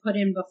that I had put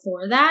in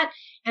before that.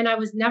 And I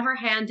was never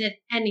handed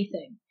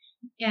anything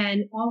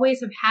and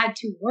always have had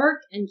to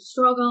work and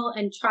struggle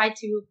and try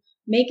to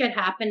make it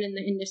happen in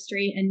the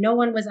industry. And no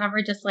one was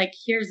ever just like,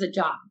 here's a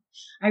job.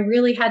 I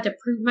really had to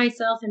prove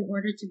myself in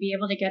order to be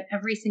able to get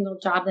every single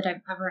job that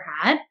I've ever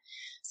had.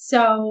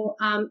 So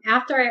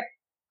after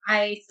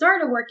I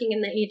started working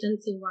in the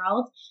agency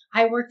world,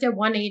 I worked at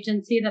one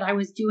agency that I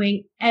was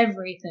doing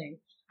everything.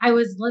 I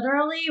was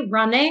literally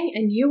running,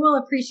 and you will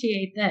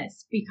appreciate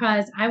this,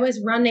 because I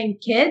was running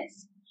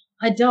kids,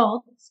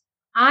 adults,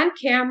 on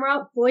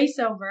camera,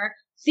 voiceover,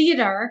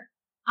 theater,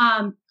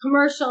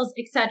 commercials,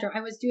 etc. I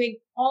was doing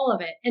all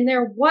of it. And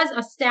there was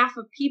a staff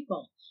of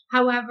people.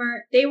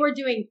 However, they were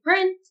doing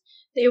print.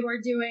 They were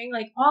doing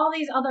like all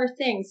these other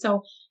things.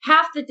 So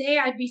half the day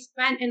I'd be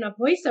spent in a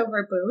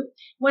voiceover booth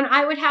when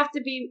I would have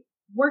to be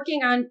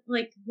working on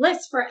like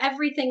lists for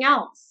everything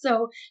else.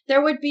 So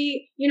there would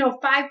be,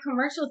 5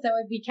 commercials that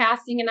would be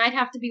casting, and I'd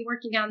have to be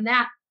working on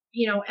that,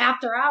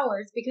 after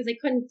hours, because I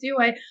couldn't do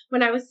it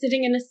when I was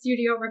sitting in a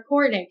studio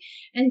recording.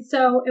 And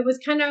so it was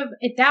kind of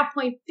at that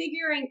point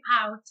figuring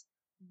out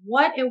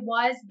what it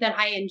was that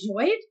I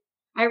enjoyed.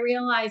 I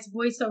realized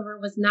voiceover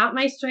was not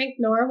my strength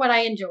nor what I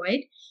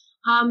enjoyed.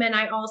 And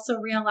I also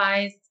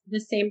realized the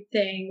same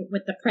thing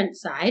with the print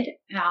side.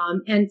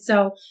 And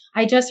so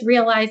I just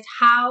realized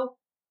how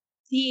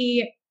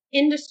the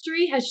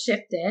industry has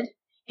shifted,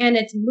 and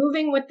it's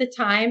moving with the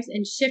times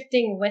and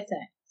shifting with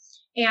it.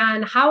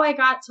 And how I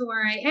got to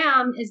where I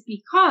am is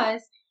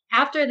because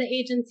after the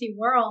agency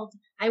world,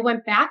 I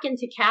went back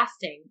into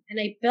casting and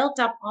I built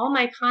up all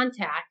my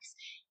contacts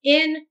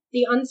in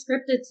the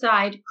unscripted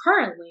side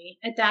currently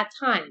at that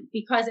time,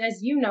 because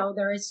as you know,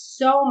 there is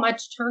so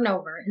much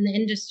turnover in the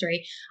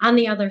industry on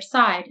the other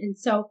side. And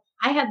so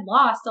I had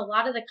lost a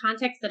lot of the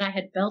contacts that I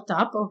had built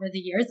up over the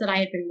years that I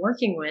had been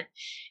working with.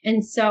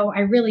 And so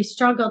I really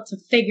struggled to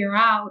figure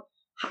out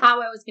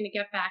how I was going to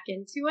get back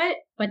into it.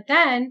 But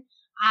then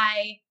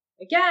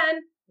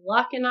again,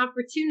 luck and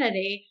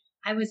opportunity,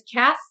 I was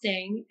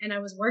casting, and I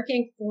was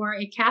working for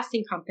a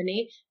casting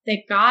company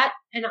that got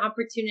an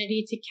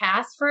opportunity to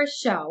cast for a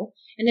show.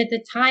 And at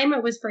the time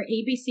it was for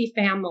ABC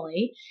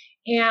Family,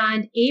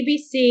 and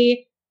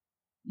ABC,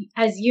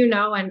 as you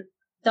know, and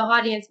the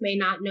audience may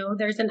not know,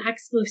 there's an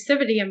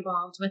exclusivity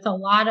involved with a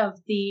lot of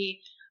the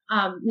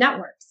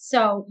networks.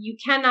 So you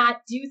cannot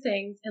do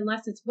things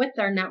unless it's with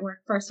their network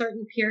for a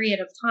certain period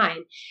of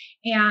time.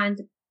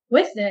 And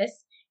with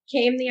this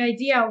came the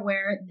idea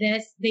where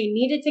they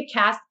needed to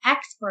cast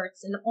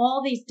experts in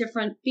all these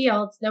different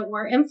fields that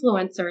were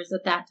influencers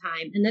at that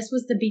time. And this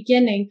was the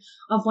beginning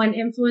of when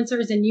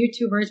influencers and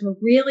YouTubers were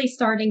really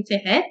starting to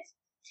hit.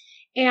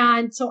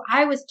 And so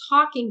I was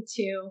talking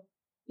to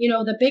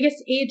the biggest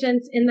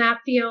agents in that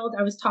field.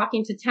 I was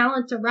talking to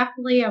talent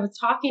directly. I was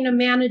talking to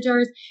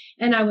managers,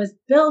 and I was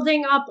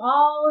building up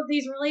all of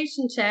these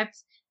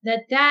relationships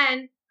that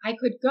then I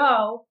could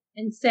go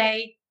and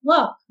say,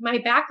 look, my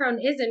background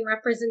is in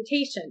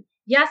representation.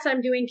 Yes,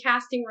 I'm doing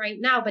casting right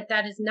now, but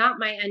that is not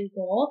my end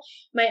goal.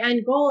 My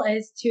end goal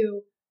is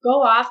to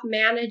go off,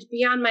 manage,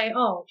 be on my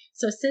own.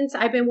 So since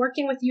I've been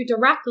working with you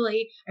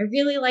directly, I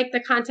really like the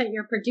content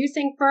you're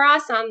producing for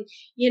us on,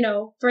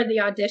 for the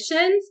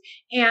auditions.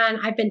 And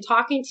I've been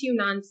talking to you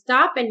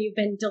nonstop, and you've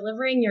been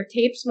delivering your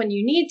tapes when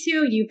you need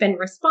to. You've been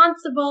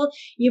responsible.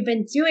 You've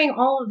been doing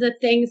all of the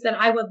things that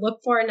I would look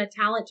for in a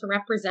talent to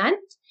represent.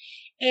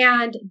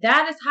 And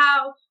that is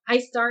how I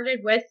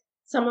started with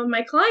some of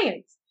my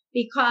clients,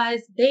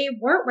 because they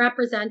weren't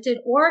represented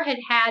or had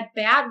had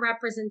bad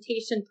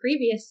representation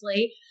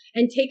previously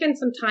and taken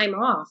some time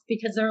off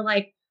because they're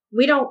like,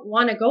 we don't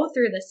want to go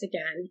through this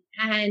again.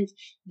 And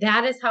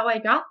that is how I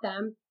got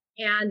them.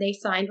 And they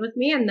signed with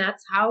me, and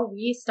that's how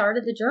we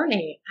started the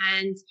journey.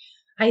 And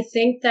I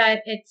think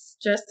that it's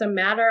just a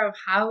matter of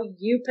how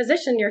you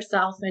position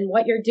yourself, and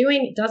what you're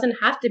doing. It doesn't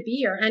have to be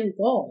your end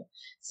goal.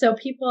 So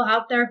people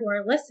out there who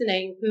are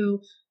listening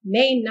who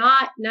may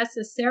not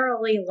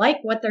necessarily like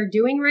what they're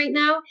doing right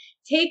now,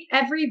 take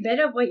every bit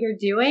of what you're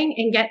doing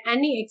and get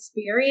any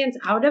experience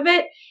out of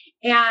it.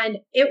 And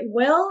it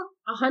will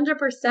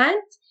 100%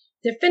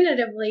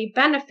 definitively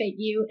benefit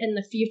you in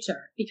the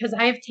future, because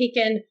I have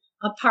taken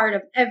a part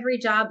of every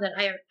job that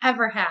I have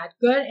ever had,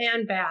 good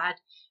and bad,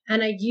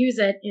 and I use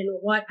it in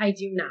what I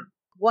do now.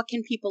 What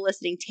can people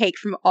listening take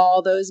from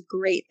all those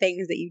great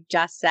things that you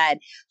just said?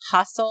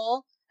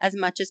 Hustle as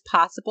much as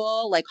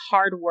possible. Like,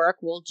 hard work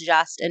will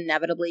just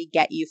inevitably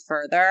get you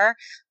further.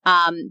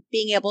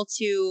 Being able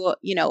to,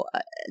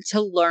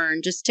 to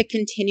learn, just to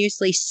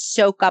continuously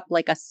soak up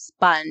like a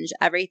sponge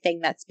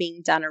everything that's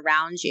being done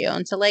around you,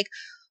 and to like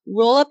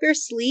roll up your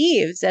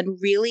sleeves and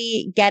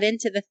really get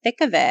into the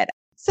thick of it.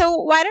 So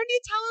why don't you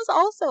tell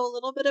us also a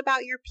little bit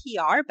about your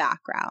PR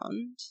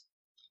background?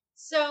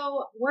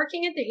 So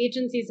working at the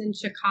agencies in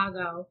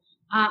Chicago,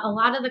 a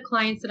lot of the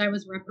clients that I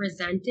was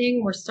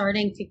representing were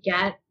starting to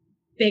get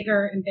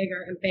bigger and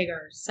bigger and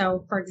bigger.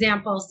 So for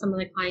example, some of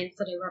the clients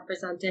that I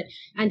represented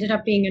ended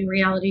up being in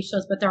reality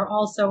shows, but they're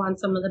also on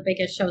some of the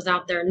biggest shows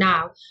out there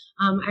now.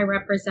 I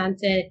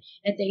represented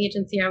at the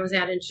agency I was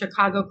at in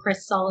Chicago,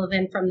 Chris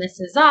Sullivan from This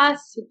Is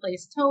Us, who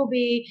plays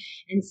Toby,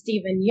 and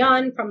Stephen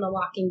Yun from The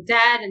Walking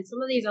Dead, and some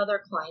of these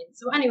other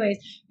clients. So anyways,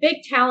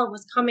 big talent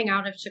was coming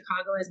out of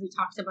Chicago, as we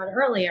talked about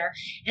earlier,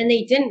 and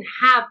they didn't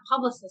have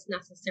publicists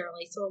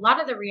necessarily. So a lot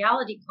of the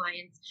reality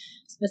clients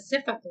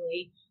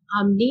specifically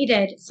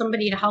needed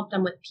somebody to help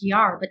them with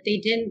PR, but they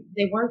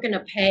weren't going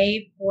to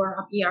pay for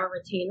a PR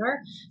retainer.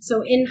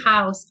 So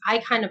in-house, I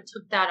kind of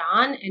took that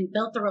on and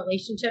built the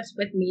relationships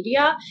with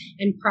media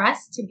and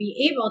press to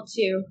be able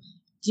to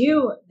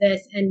do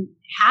this and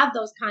have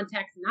those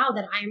contacts now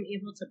that I am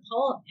able to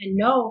pull and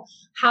know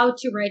how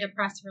to write a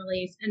press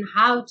release and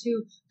how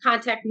to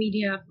contact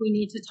media if we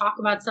need to talk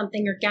about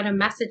something or get a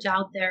message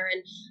out there.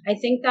 And I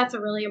think that's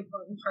a really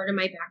important part of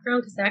my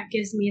background because that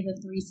gives me the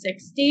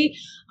 360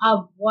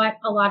 of what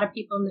a lot of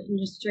people in the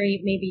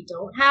industry maybe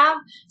don't have.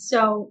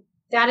 So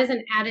that is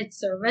an added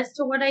service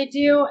to what I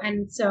do.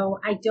 And so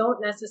I don't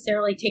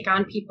necessarily take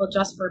on people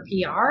just for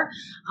PR.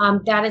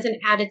 That is an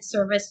added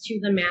service to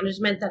the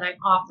management that I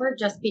offer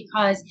just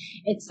because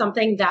it's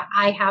something that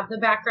I have the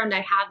background. I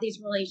have these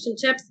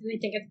relationships and I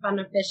think it's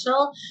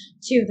beneficial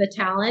to the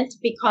talent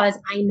because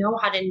I know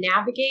how to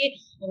navigate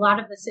a lot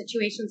of the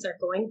situations they're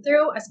going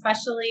through,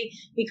 especially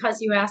because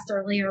you asked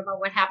earlier about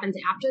what happens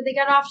after they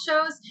get off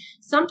shows.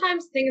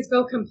 Sometimes things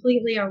go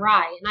completely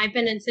awry. And I've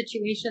been in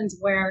situations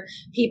where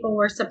people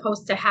were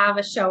supposed to have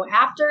a show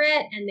after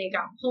it and they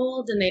got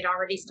pulled and they'd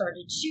already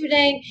started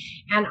shooting.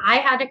 And I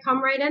had to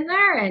come right in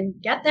there and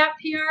get that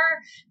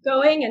PR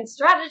going and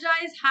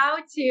strategize how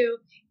to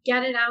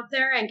get it out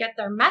there and get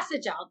their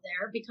message out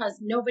there because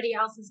nobody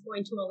else is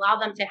going to allow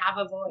them to have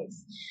a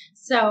voice.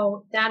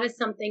 So that is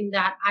something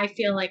that I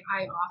feel like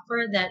I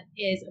offer that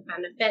is a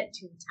benefit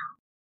to the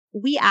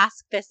town. We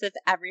ask this of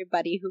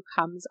everybody who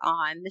comes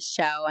on the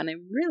show, and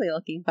I'm really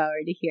looking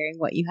forward to hearing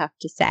what you have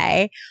to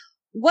say.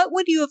 What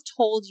would you have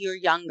told your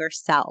younger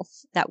self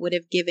that would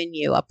have given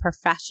you a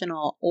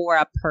professional or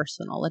a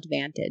personal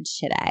advantage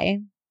today?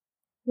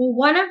 Well,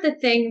 one of the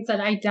things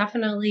that I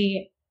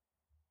definitely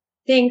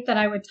think that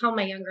I would tell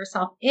my younger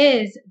self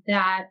is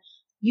that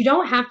you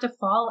don't have to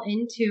fall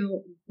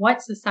into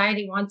what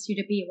society wants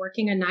you to be,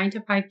 working a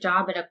 9-to-5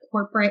 job at a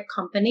corporate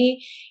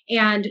company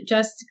and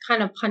just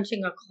kind of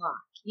punching a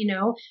clock. You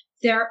know,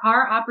 there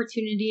are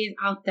opportunities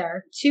out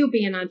there to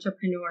be an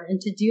entrepreneur and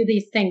to do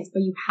these things,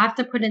 but you have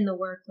to put in the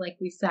work, like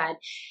we said,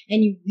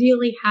 and you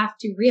really have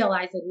to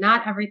realize that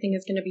not everything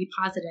is going to be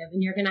positive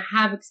and you're going to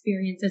have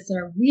experiences that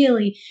are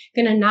really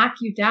going to knock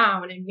you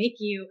down and make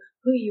you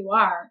who you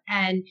are.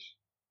 And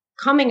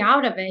coming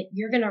out of it,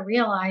 you're going to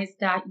realize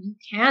that you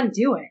can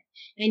do it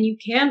and you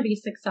can be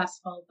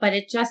successful, but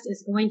it just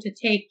is going to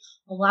take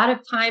a lot of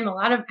time, a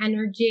lot of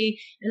energy,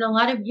 and a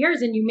lot of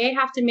years. And you may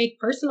have to make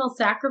personal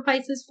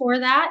sacrifices for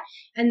that.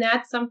 And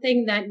that's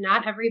something that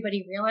not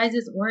everybody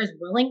realizes or is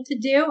willing to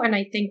do. And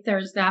I think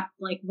there's that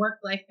like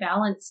work-life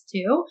balance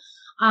too.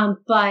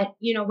 But,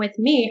 you know, with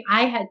me,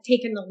 I had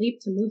taken the leap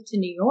to move to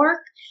New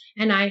York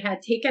and I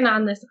had taken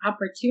on this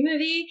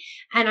opportunity.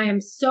 And I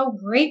am so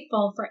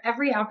grateful for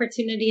every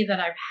opportunity that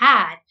I've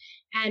had.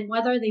 And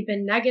whether they've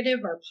been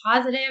negative or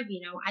positive,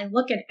 you know, I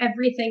look at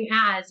everything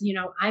as, you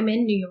know, I'm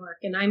in New York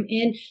and I'm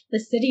in the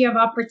city of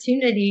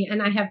opportunity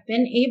and I have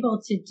been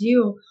able to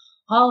do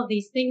all of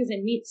these things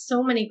and meet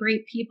so many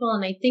great people.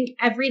 And I think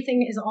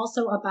everything is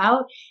also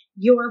about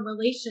your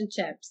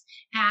relationships.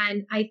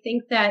 And I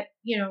think that,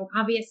 you know,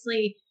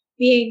 obviously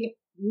being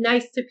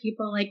nice to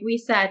people, like we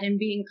said, and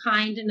being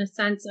kind in a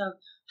sense of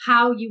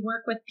how you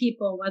work with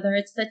people, whether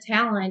it's the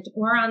talent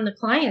or on the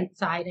client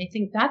side, I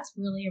think that's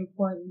really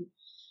important.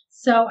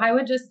 So I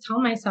would just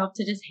tell myself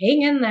to just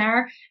hang in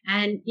there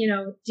and, you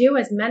know, do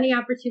as many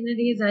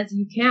opportunities as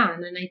you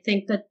can. And I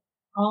think that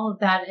all of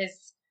that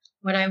is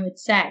what I would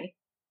say.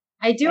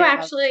 I do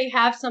actually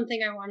have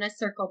something I want to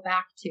circle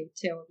back to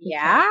too.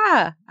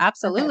 Yeah,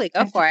 absolutely.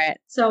 Okay. Go for it.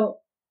 So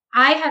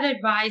I had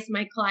advised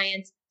my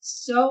clients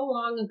so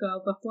long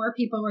ago before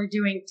people were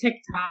doing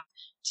TikTok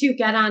to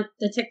get on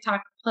the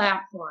TikTok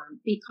platform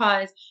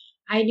because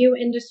I knew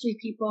industry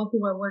people who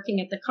were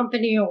working at the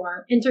company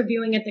or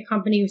interviewing at the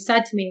company who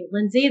said to me,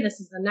 Lindsay, this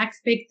is the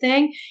next big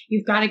thing.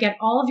 You've got to get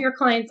all of your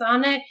clients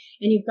on it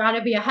and you've got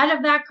to be ahead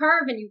of that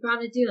curve and you've got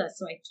to do this.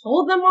 So I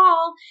told them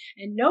all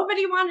and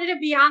nobody wanted to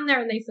be on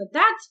there. And they said,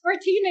 that's for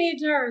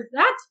teenagers.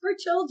 That's for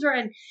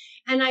children.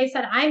 And I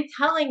said, I'm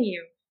telling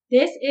you,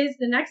 this is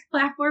the next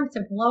platform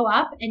to blow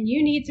up and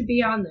you need to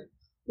be on there.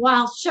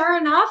 Well, sure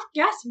enough,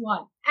 guess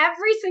what?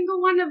 Every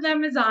single one of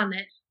them is on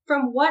it.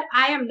 From what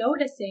I am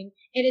noticing,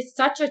 it is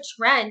such a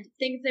trend,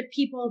 things that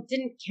people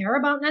didn't care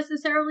about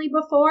necessarily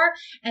before.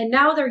 And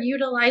now they're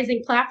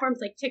utilizing platforms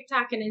like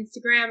TikTok and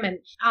Instagram and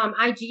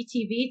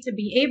IGTV to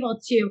be able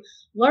to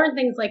learn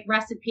things like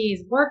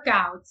recipes,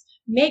 workouts,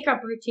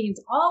 makeup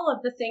routines, all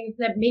of the things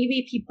that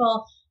maybe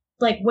people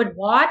like would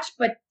watch,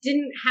 but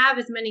didn't have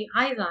as many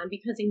eyes on,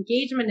 because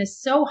engagement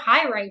is so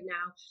high right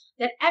now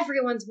that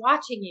everyone's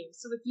watching you.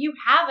 So if you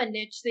have a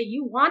niche that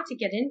you want to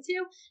get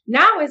into,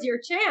 now is your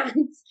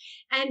chance.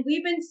 And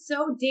we've been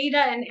so data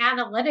and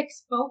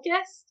analytics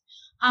focused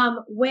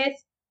with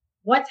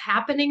what's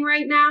happening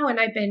right now. And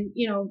I've been,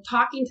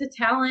 talking to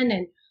talent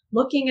and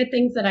looking at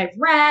things that I've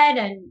read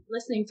and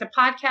listening to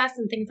podcasts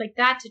and things like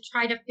that to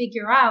try to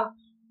figure out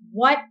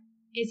what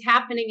is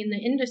happening in the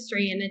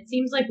industry. And it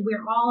seems like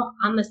we're all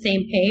on the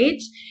same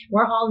page.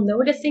 We're all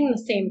noticing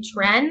the same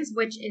trends,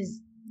 which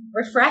is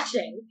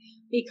refreshing,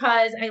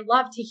 because I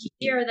love to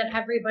hear that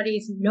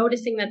everybody's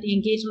noticing that the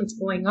engagement's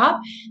going up,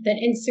 that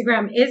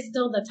Instagram is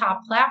still the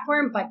top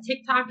platform, but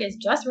TikTok is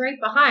just right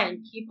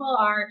behind. People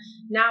are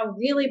now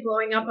really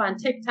blowing up on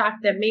TikTok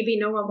that maybe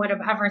no one would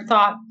have ever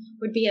thought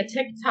would be a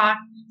TikTok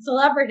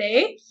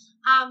celebrity.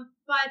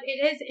 But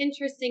it is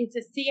interesting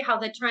to see how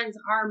the trends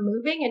are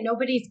moving, and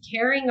nobody's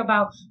caring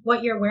about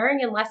what you're wearing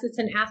unless it's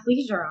an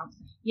athleisure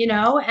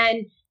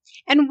outfit,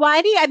 And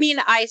why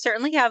I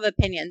certainly have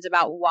opinions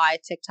about why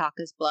TikTok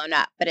is blown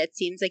up, but it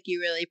seems like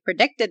you really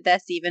predicted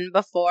this even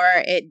before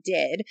it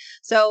did.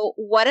 So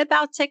what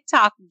about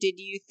TikTok did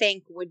you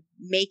think would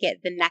make it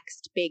the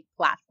next big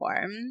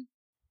platform?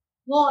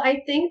 Well,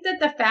 I think that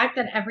the fact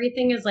that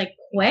everything is like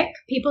quick,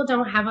 people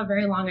don't have a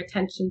very long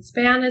attention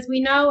span, as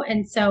we know.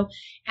 And so,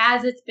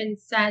 as it's been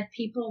said,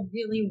 people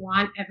really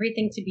want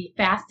everything to be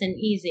fast and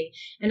easy.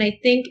 And I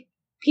think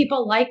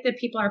people like that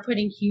people are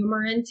putting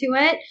humor into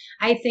it.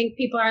 I think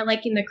people are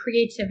liking the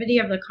creativity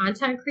of the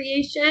content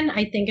creation.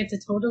 I think it's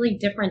a totally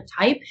different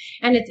type.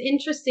 And it's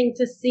interesting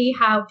to see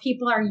how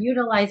people are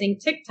utilizing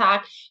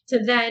TikTok to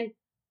then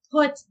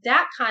put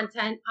that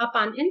content up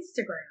on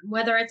Instagram,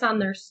 whether it's on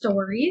their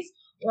stories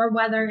or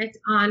whether it's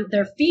on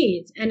their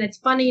feeds. And it's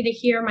funny to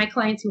hear my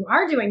clients who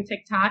are doing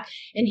TikTok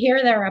and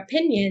hear their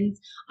opinions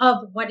of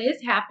what is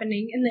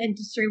happening in the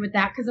industry with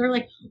that. Because they're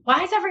like,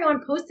 why is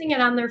everyone posting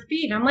it on their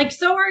feed? I'm like,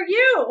 so are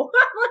you.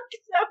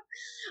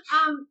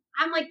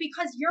 I'm like,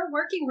 because you're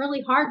working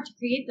really hard to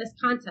create this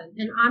content.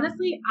 And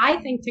honestly, I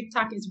think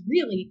TikTok is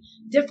really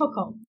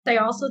difficult. I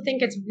also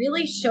think it's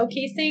really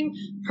showcasing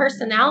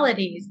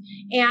personalities,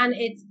 and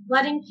it's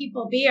letting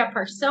people be a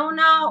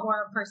persona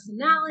or a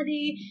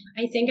personality.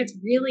 I think it's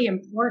really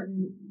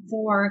important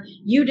for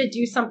you to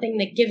do something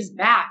that gives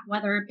back,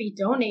 whether it be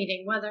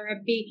donating, whether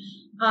it be,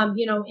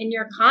 in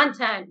your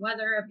content,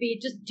 whether it be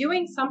just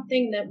doing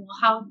something that will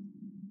help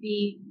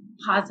be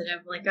positive,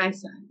 like I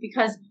said,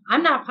 because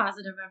I'm not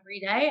positive every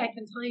day. I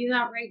can tell you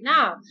that right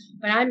now,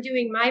 but I'm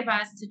doing my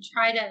best to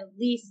try to at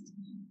least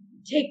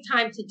take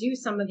time to do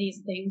some of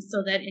these things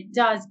so that it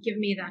does give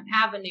me that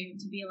avenue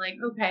to be like,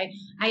 okay,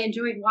 I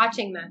enjoyed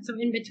watching that. So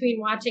in between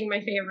watching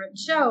my favorite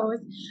shows,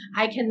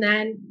 I can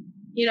then,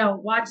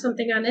 watch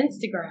something on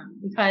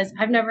Instagram, because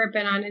I've never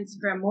been on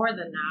Instagram more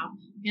than now,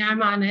 and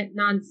I'm on it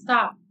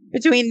nonstop.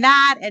 Between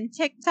that and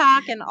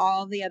TikTok and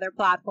all the other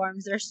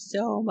platforms, there's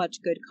so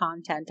much good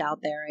content out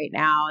there right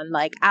now. And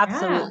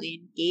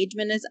absolutely,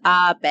 engagement is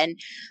up, and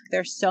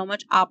there's so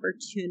much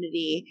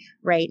opportunity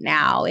right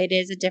now. It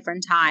is a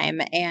different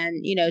time.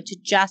 And, to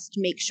just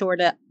make sure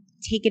to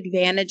take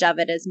advantage of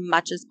it as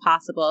much as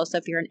possible. So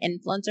if you're an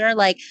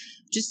influencer,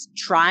 just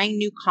trying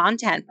new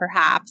content,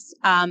 perhaps,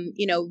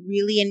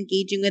 really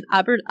engaging with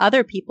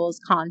other people's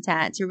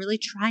content to really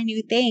try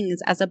new things,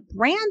 as a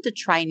brand to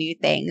try new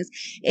things.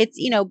 It's,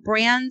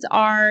 brands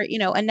are,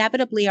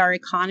 inevitably our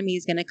economy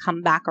is going to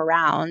come back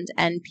around,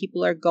 and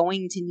people are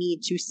going to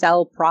need to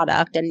sell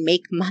product and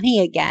make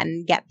money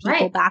again, get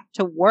people back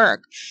to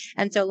work.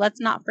 And so let's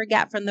not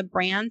forget, from the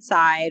brand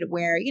side,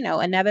 where,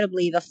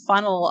 inevitably the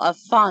funnel of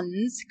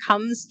funds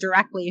comes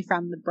directly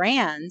from the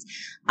brands.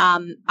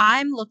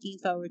 I'm looking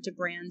forward to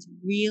brands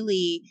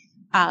really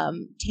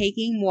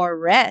taking more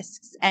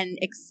risks and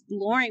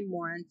exploring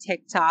more on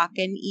TikTok,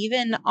 and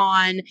even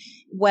on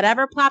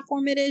whatever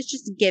platform it is,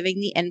 just giving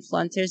the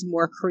influencers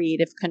more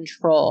creative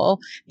control,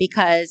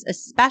 because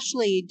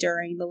especially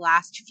during the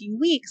last few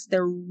weeks,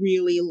 they're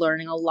really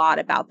learning a lot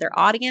about their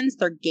audience.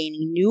 They're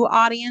gaining new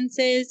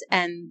audiences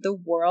and the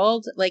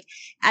world.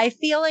 I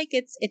feel like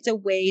it's a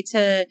way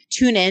to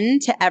tune in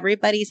to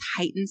everybody's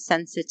heightened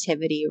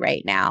sensitivity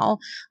right now.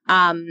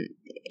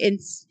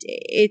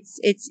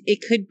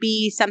 It could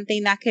be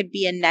something that could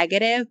be a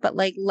negative, but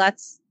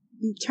let's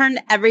turn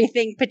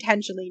everything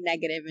potentially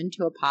negative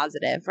into a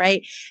positive,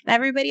 right? And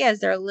everybody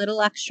they're a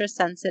little extra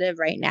sensitive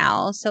right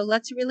now. So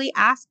let's really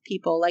ask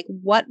people,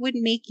 what would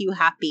make you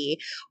happy?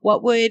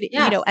 What would,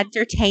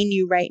 entertain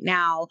you right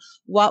now?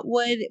 What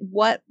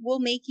will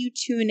make you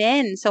tune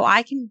in? So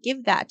I can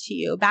give that to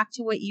you. Back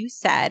to what you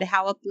said,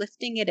 how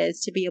uplifting it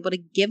is to be able to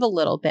give a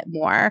little bit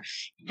more.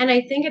 And I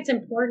think it's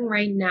important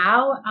right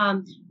now,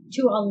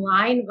 to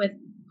align with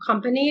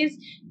companies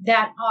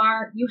that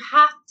you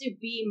have to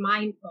be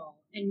mindful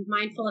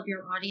of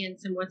your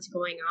audience and what's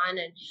going on.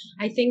 And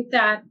I think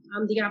that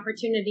the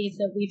opportunities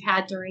that we've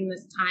had during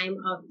this time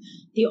of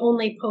the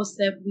only posts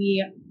that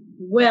we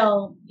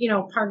will,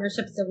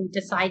 partnerships that we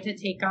decide to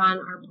take on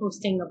are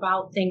posting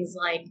about things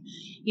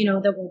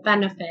that will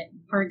benefit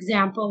For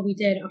example, we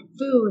did a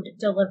food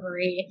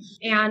delivery,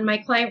 and my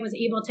client was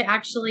able to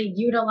actually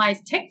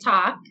utilize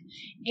TikTok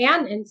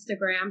and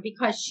Instagram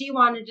because she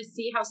wanted to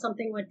see how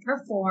something would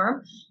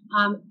perform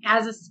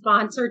as a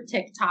sponsored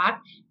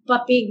TikTok,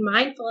 but being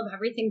mindful of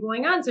everything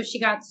going on. So she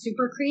got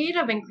super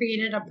creative and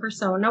created a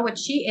persona, which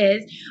she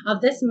is, of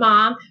this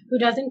mom who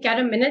doesn't get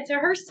a minute to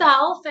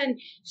herself. And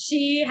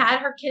she had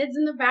her kids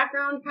in the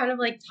background kind of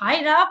like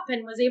tied up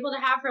and was able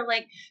to have her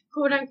like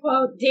quote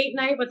unquote date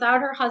night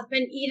without her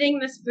husband eating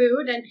this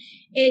food. And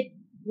it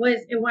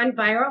went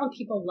viral and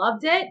people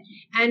loved it.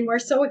 And we're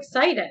so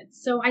excited.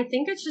 So I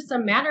think it's just a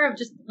matter of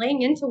just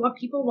playing into what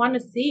people want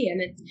to see.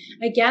 And it's,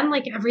 again,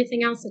 like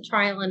everything else, a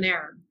trial and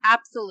error.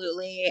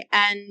 Absolutely.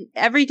 And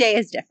every day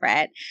is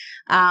different.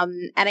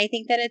 And I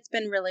think that it's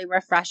been really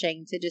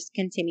refreshing to just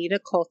continue to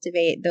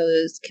cultivate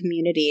those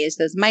communities,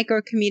 those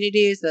micro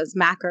communities, those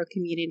macro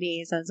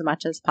communities as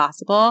much as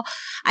possible.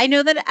 I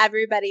know that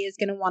everybody is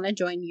going to want to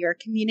join your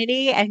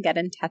community and get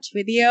in touch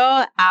with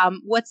you.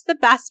 What's the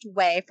best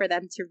way for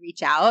them to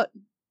reach out?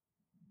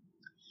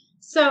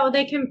 So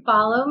they can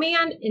follow me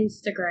on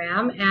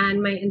Instagram,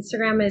 and my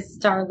Instagram is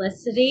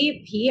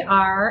Starlicity,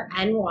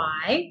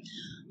 PRNY.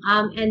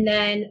 And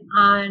then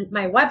on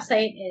my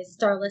website is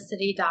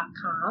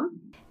starlicity.com.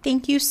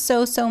 Thank you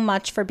so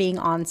much for being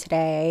on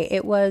today.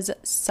 It was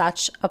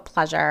such a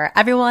pleasure.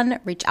 Everyone,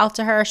 reach out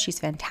to her. She's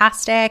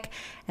fantastic.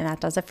 And that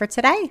does it for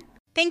today.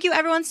 Thank you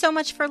everyone so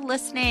much for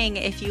listening.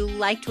 If you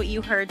liked what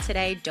you heard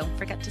today, don't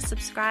forget to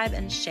subscribe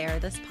and share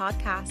this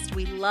podcast.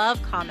 We love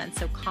comments,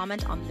 so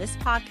comment on this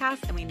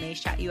podcast and we may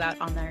shout you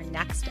out on our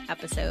next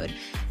episode.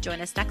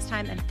 Join us next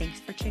time, and thanks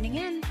for tuning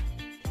in.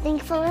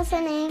 Thanks for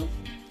listening.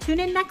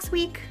 Tune in next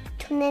week.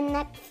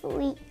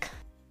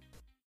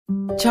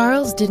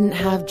 Charles didn't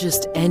have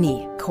just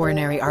any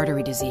coronary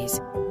artery disease.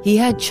 He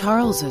had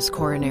Charles's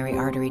coronary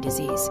artery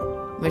disease.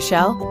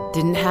 Michelle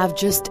didn't have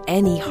just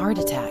any heart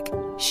attack.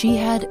 She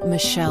had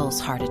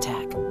Michelle's heart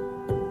attack.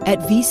 At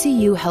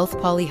VCU Health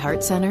Poly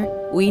Heart Center,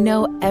 we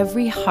know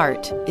every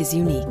heart is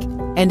unique.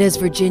 And as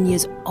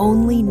Virginia's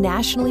only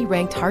nationally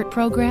ranked heart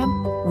program,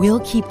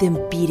 we'll keep them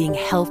beating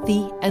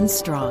healthy and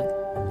strong.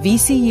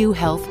 VCU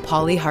Health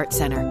Poly Heart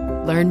Center.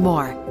 Learn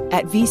more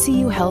at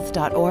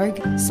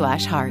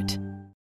vcuhealth.org/heart.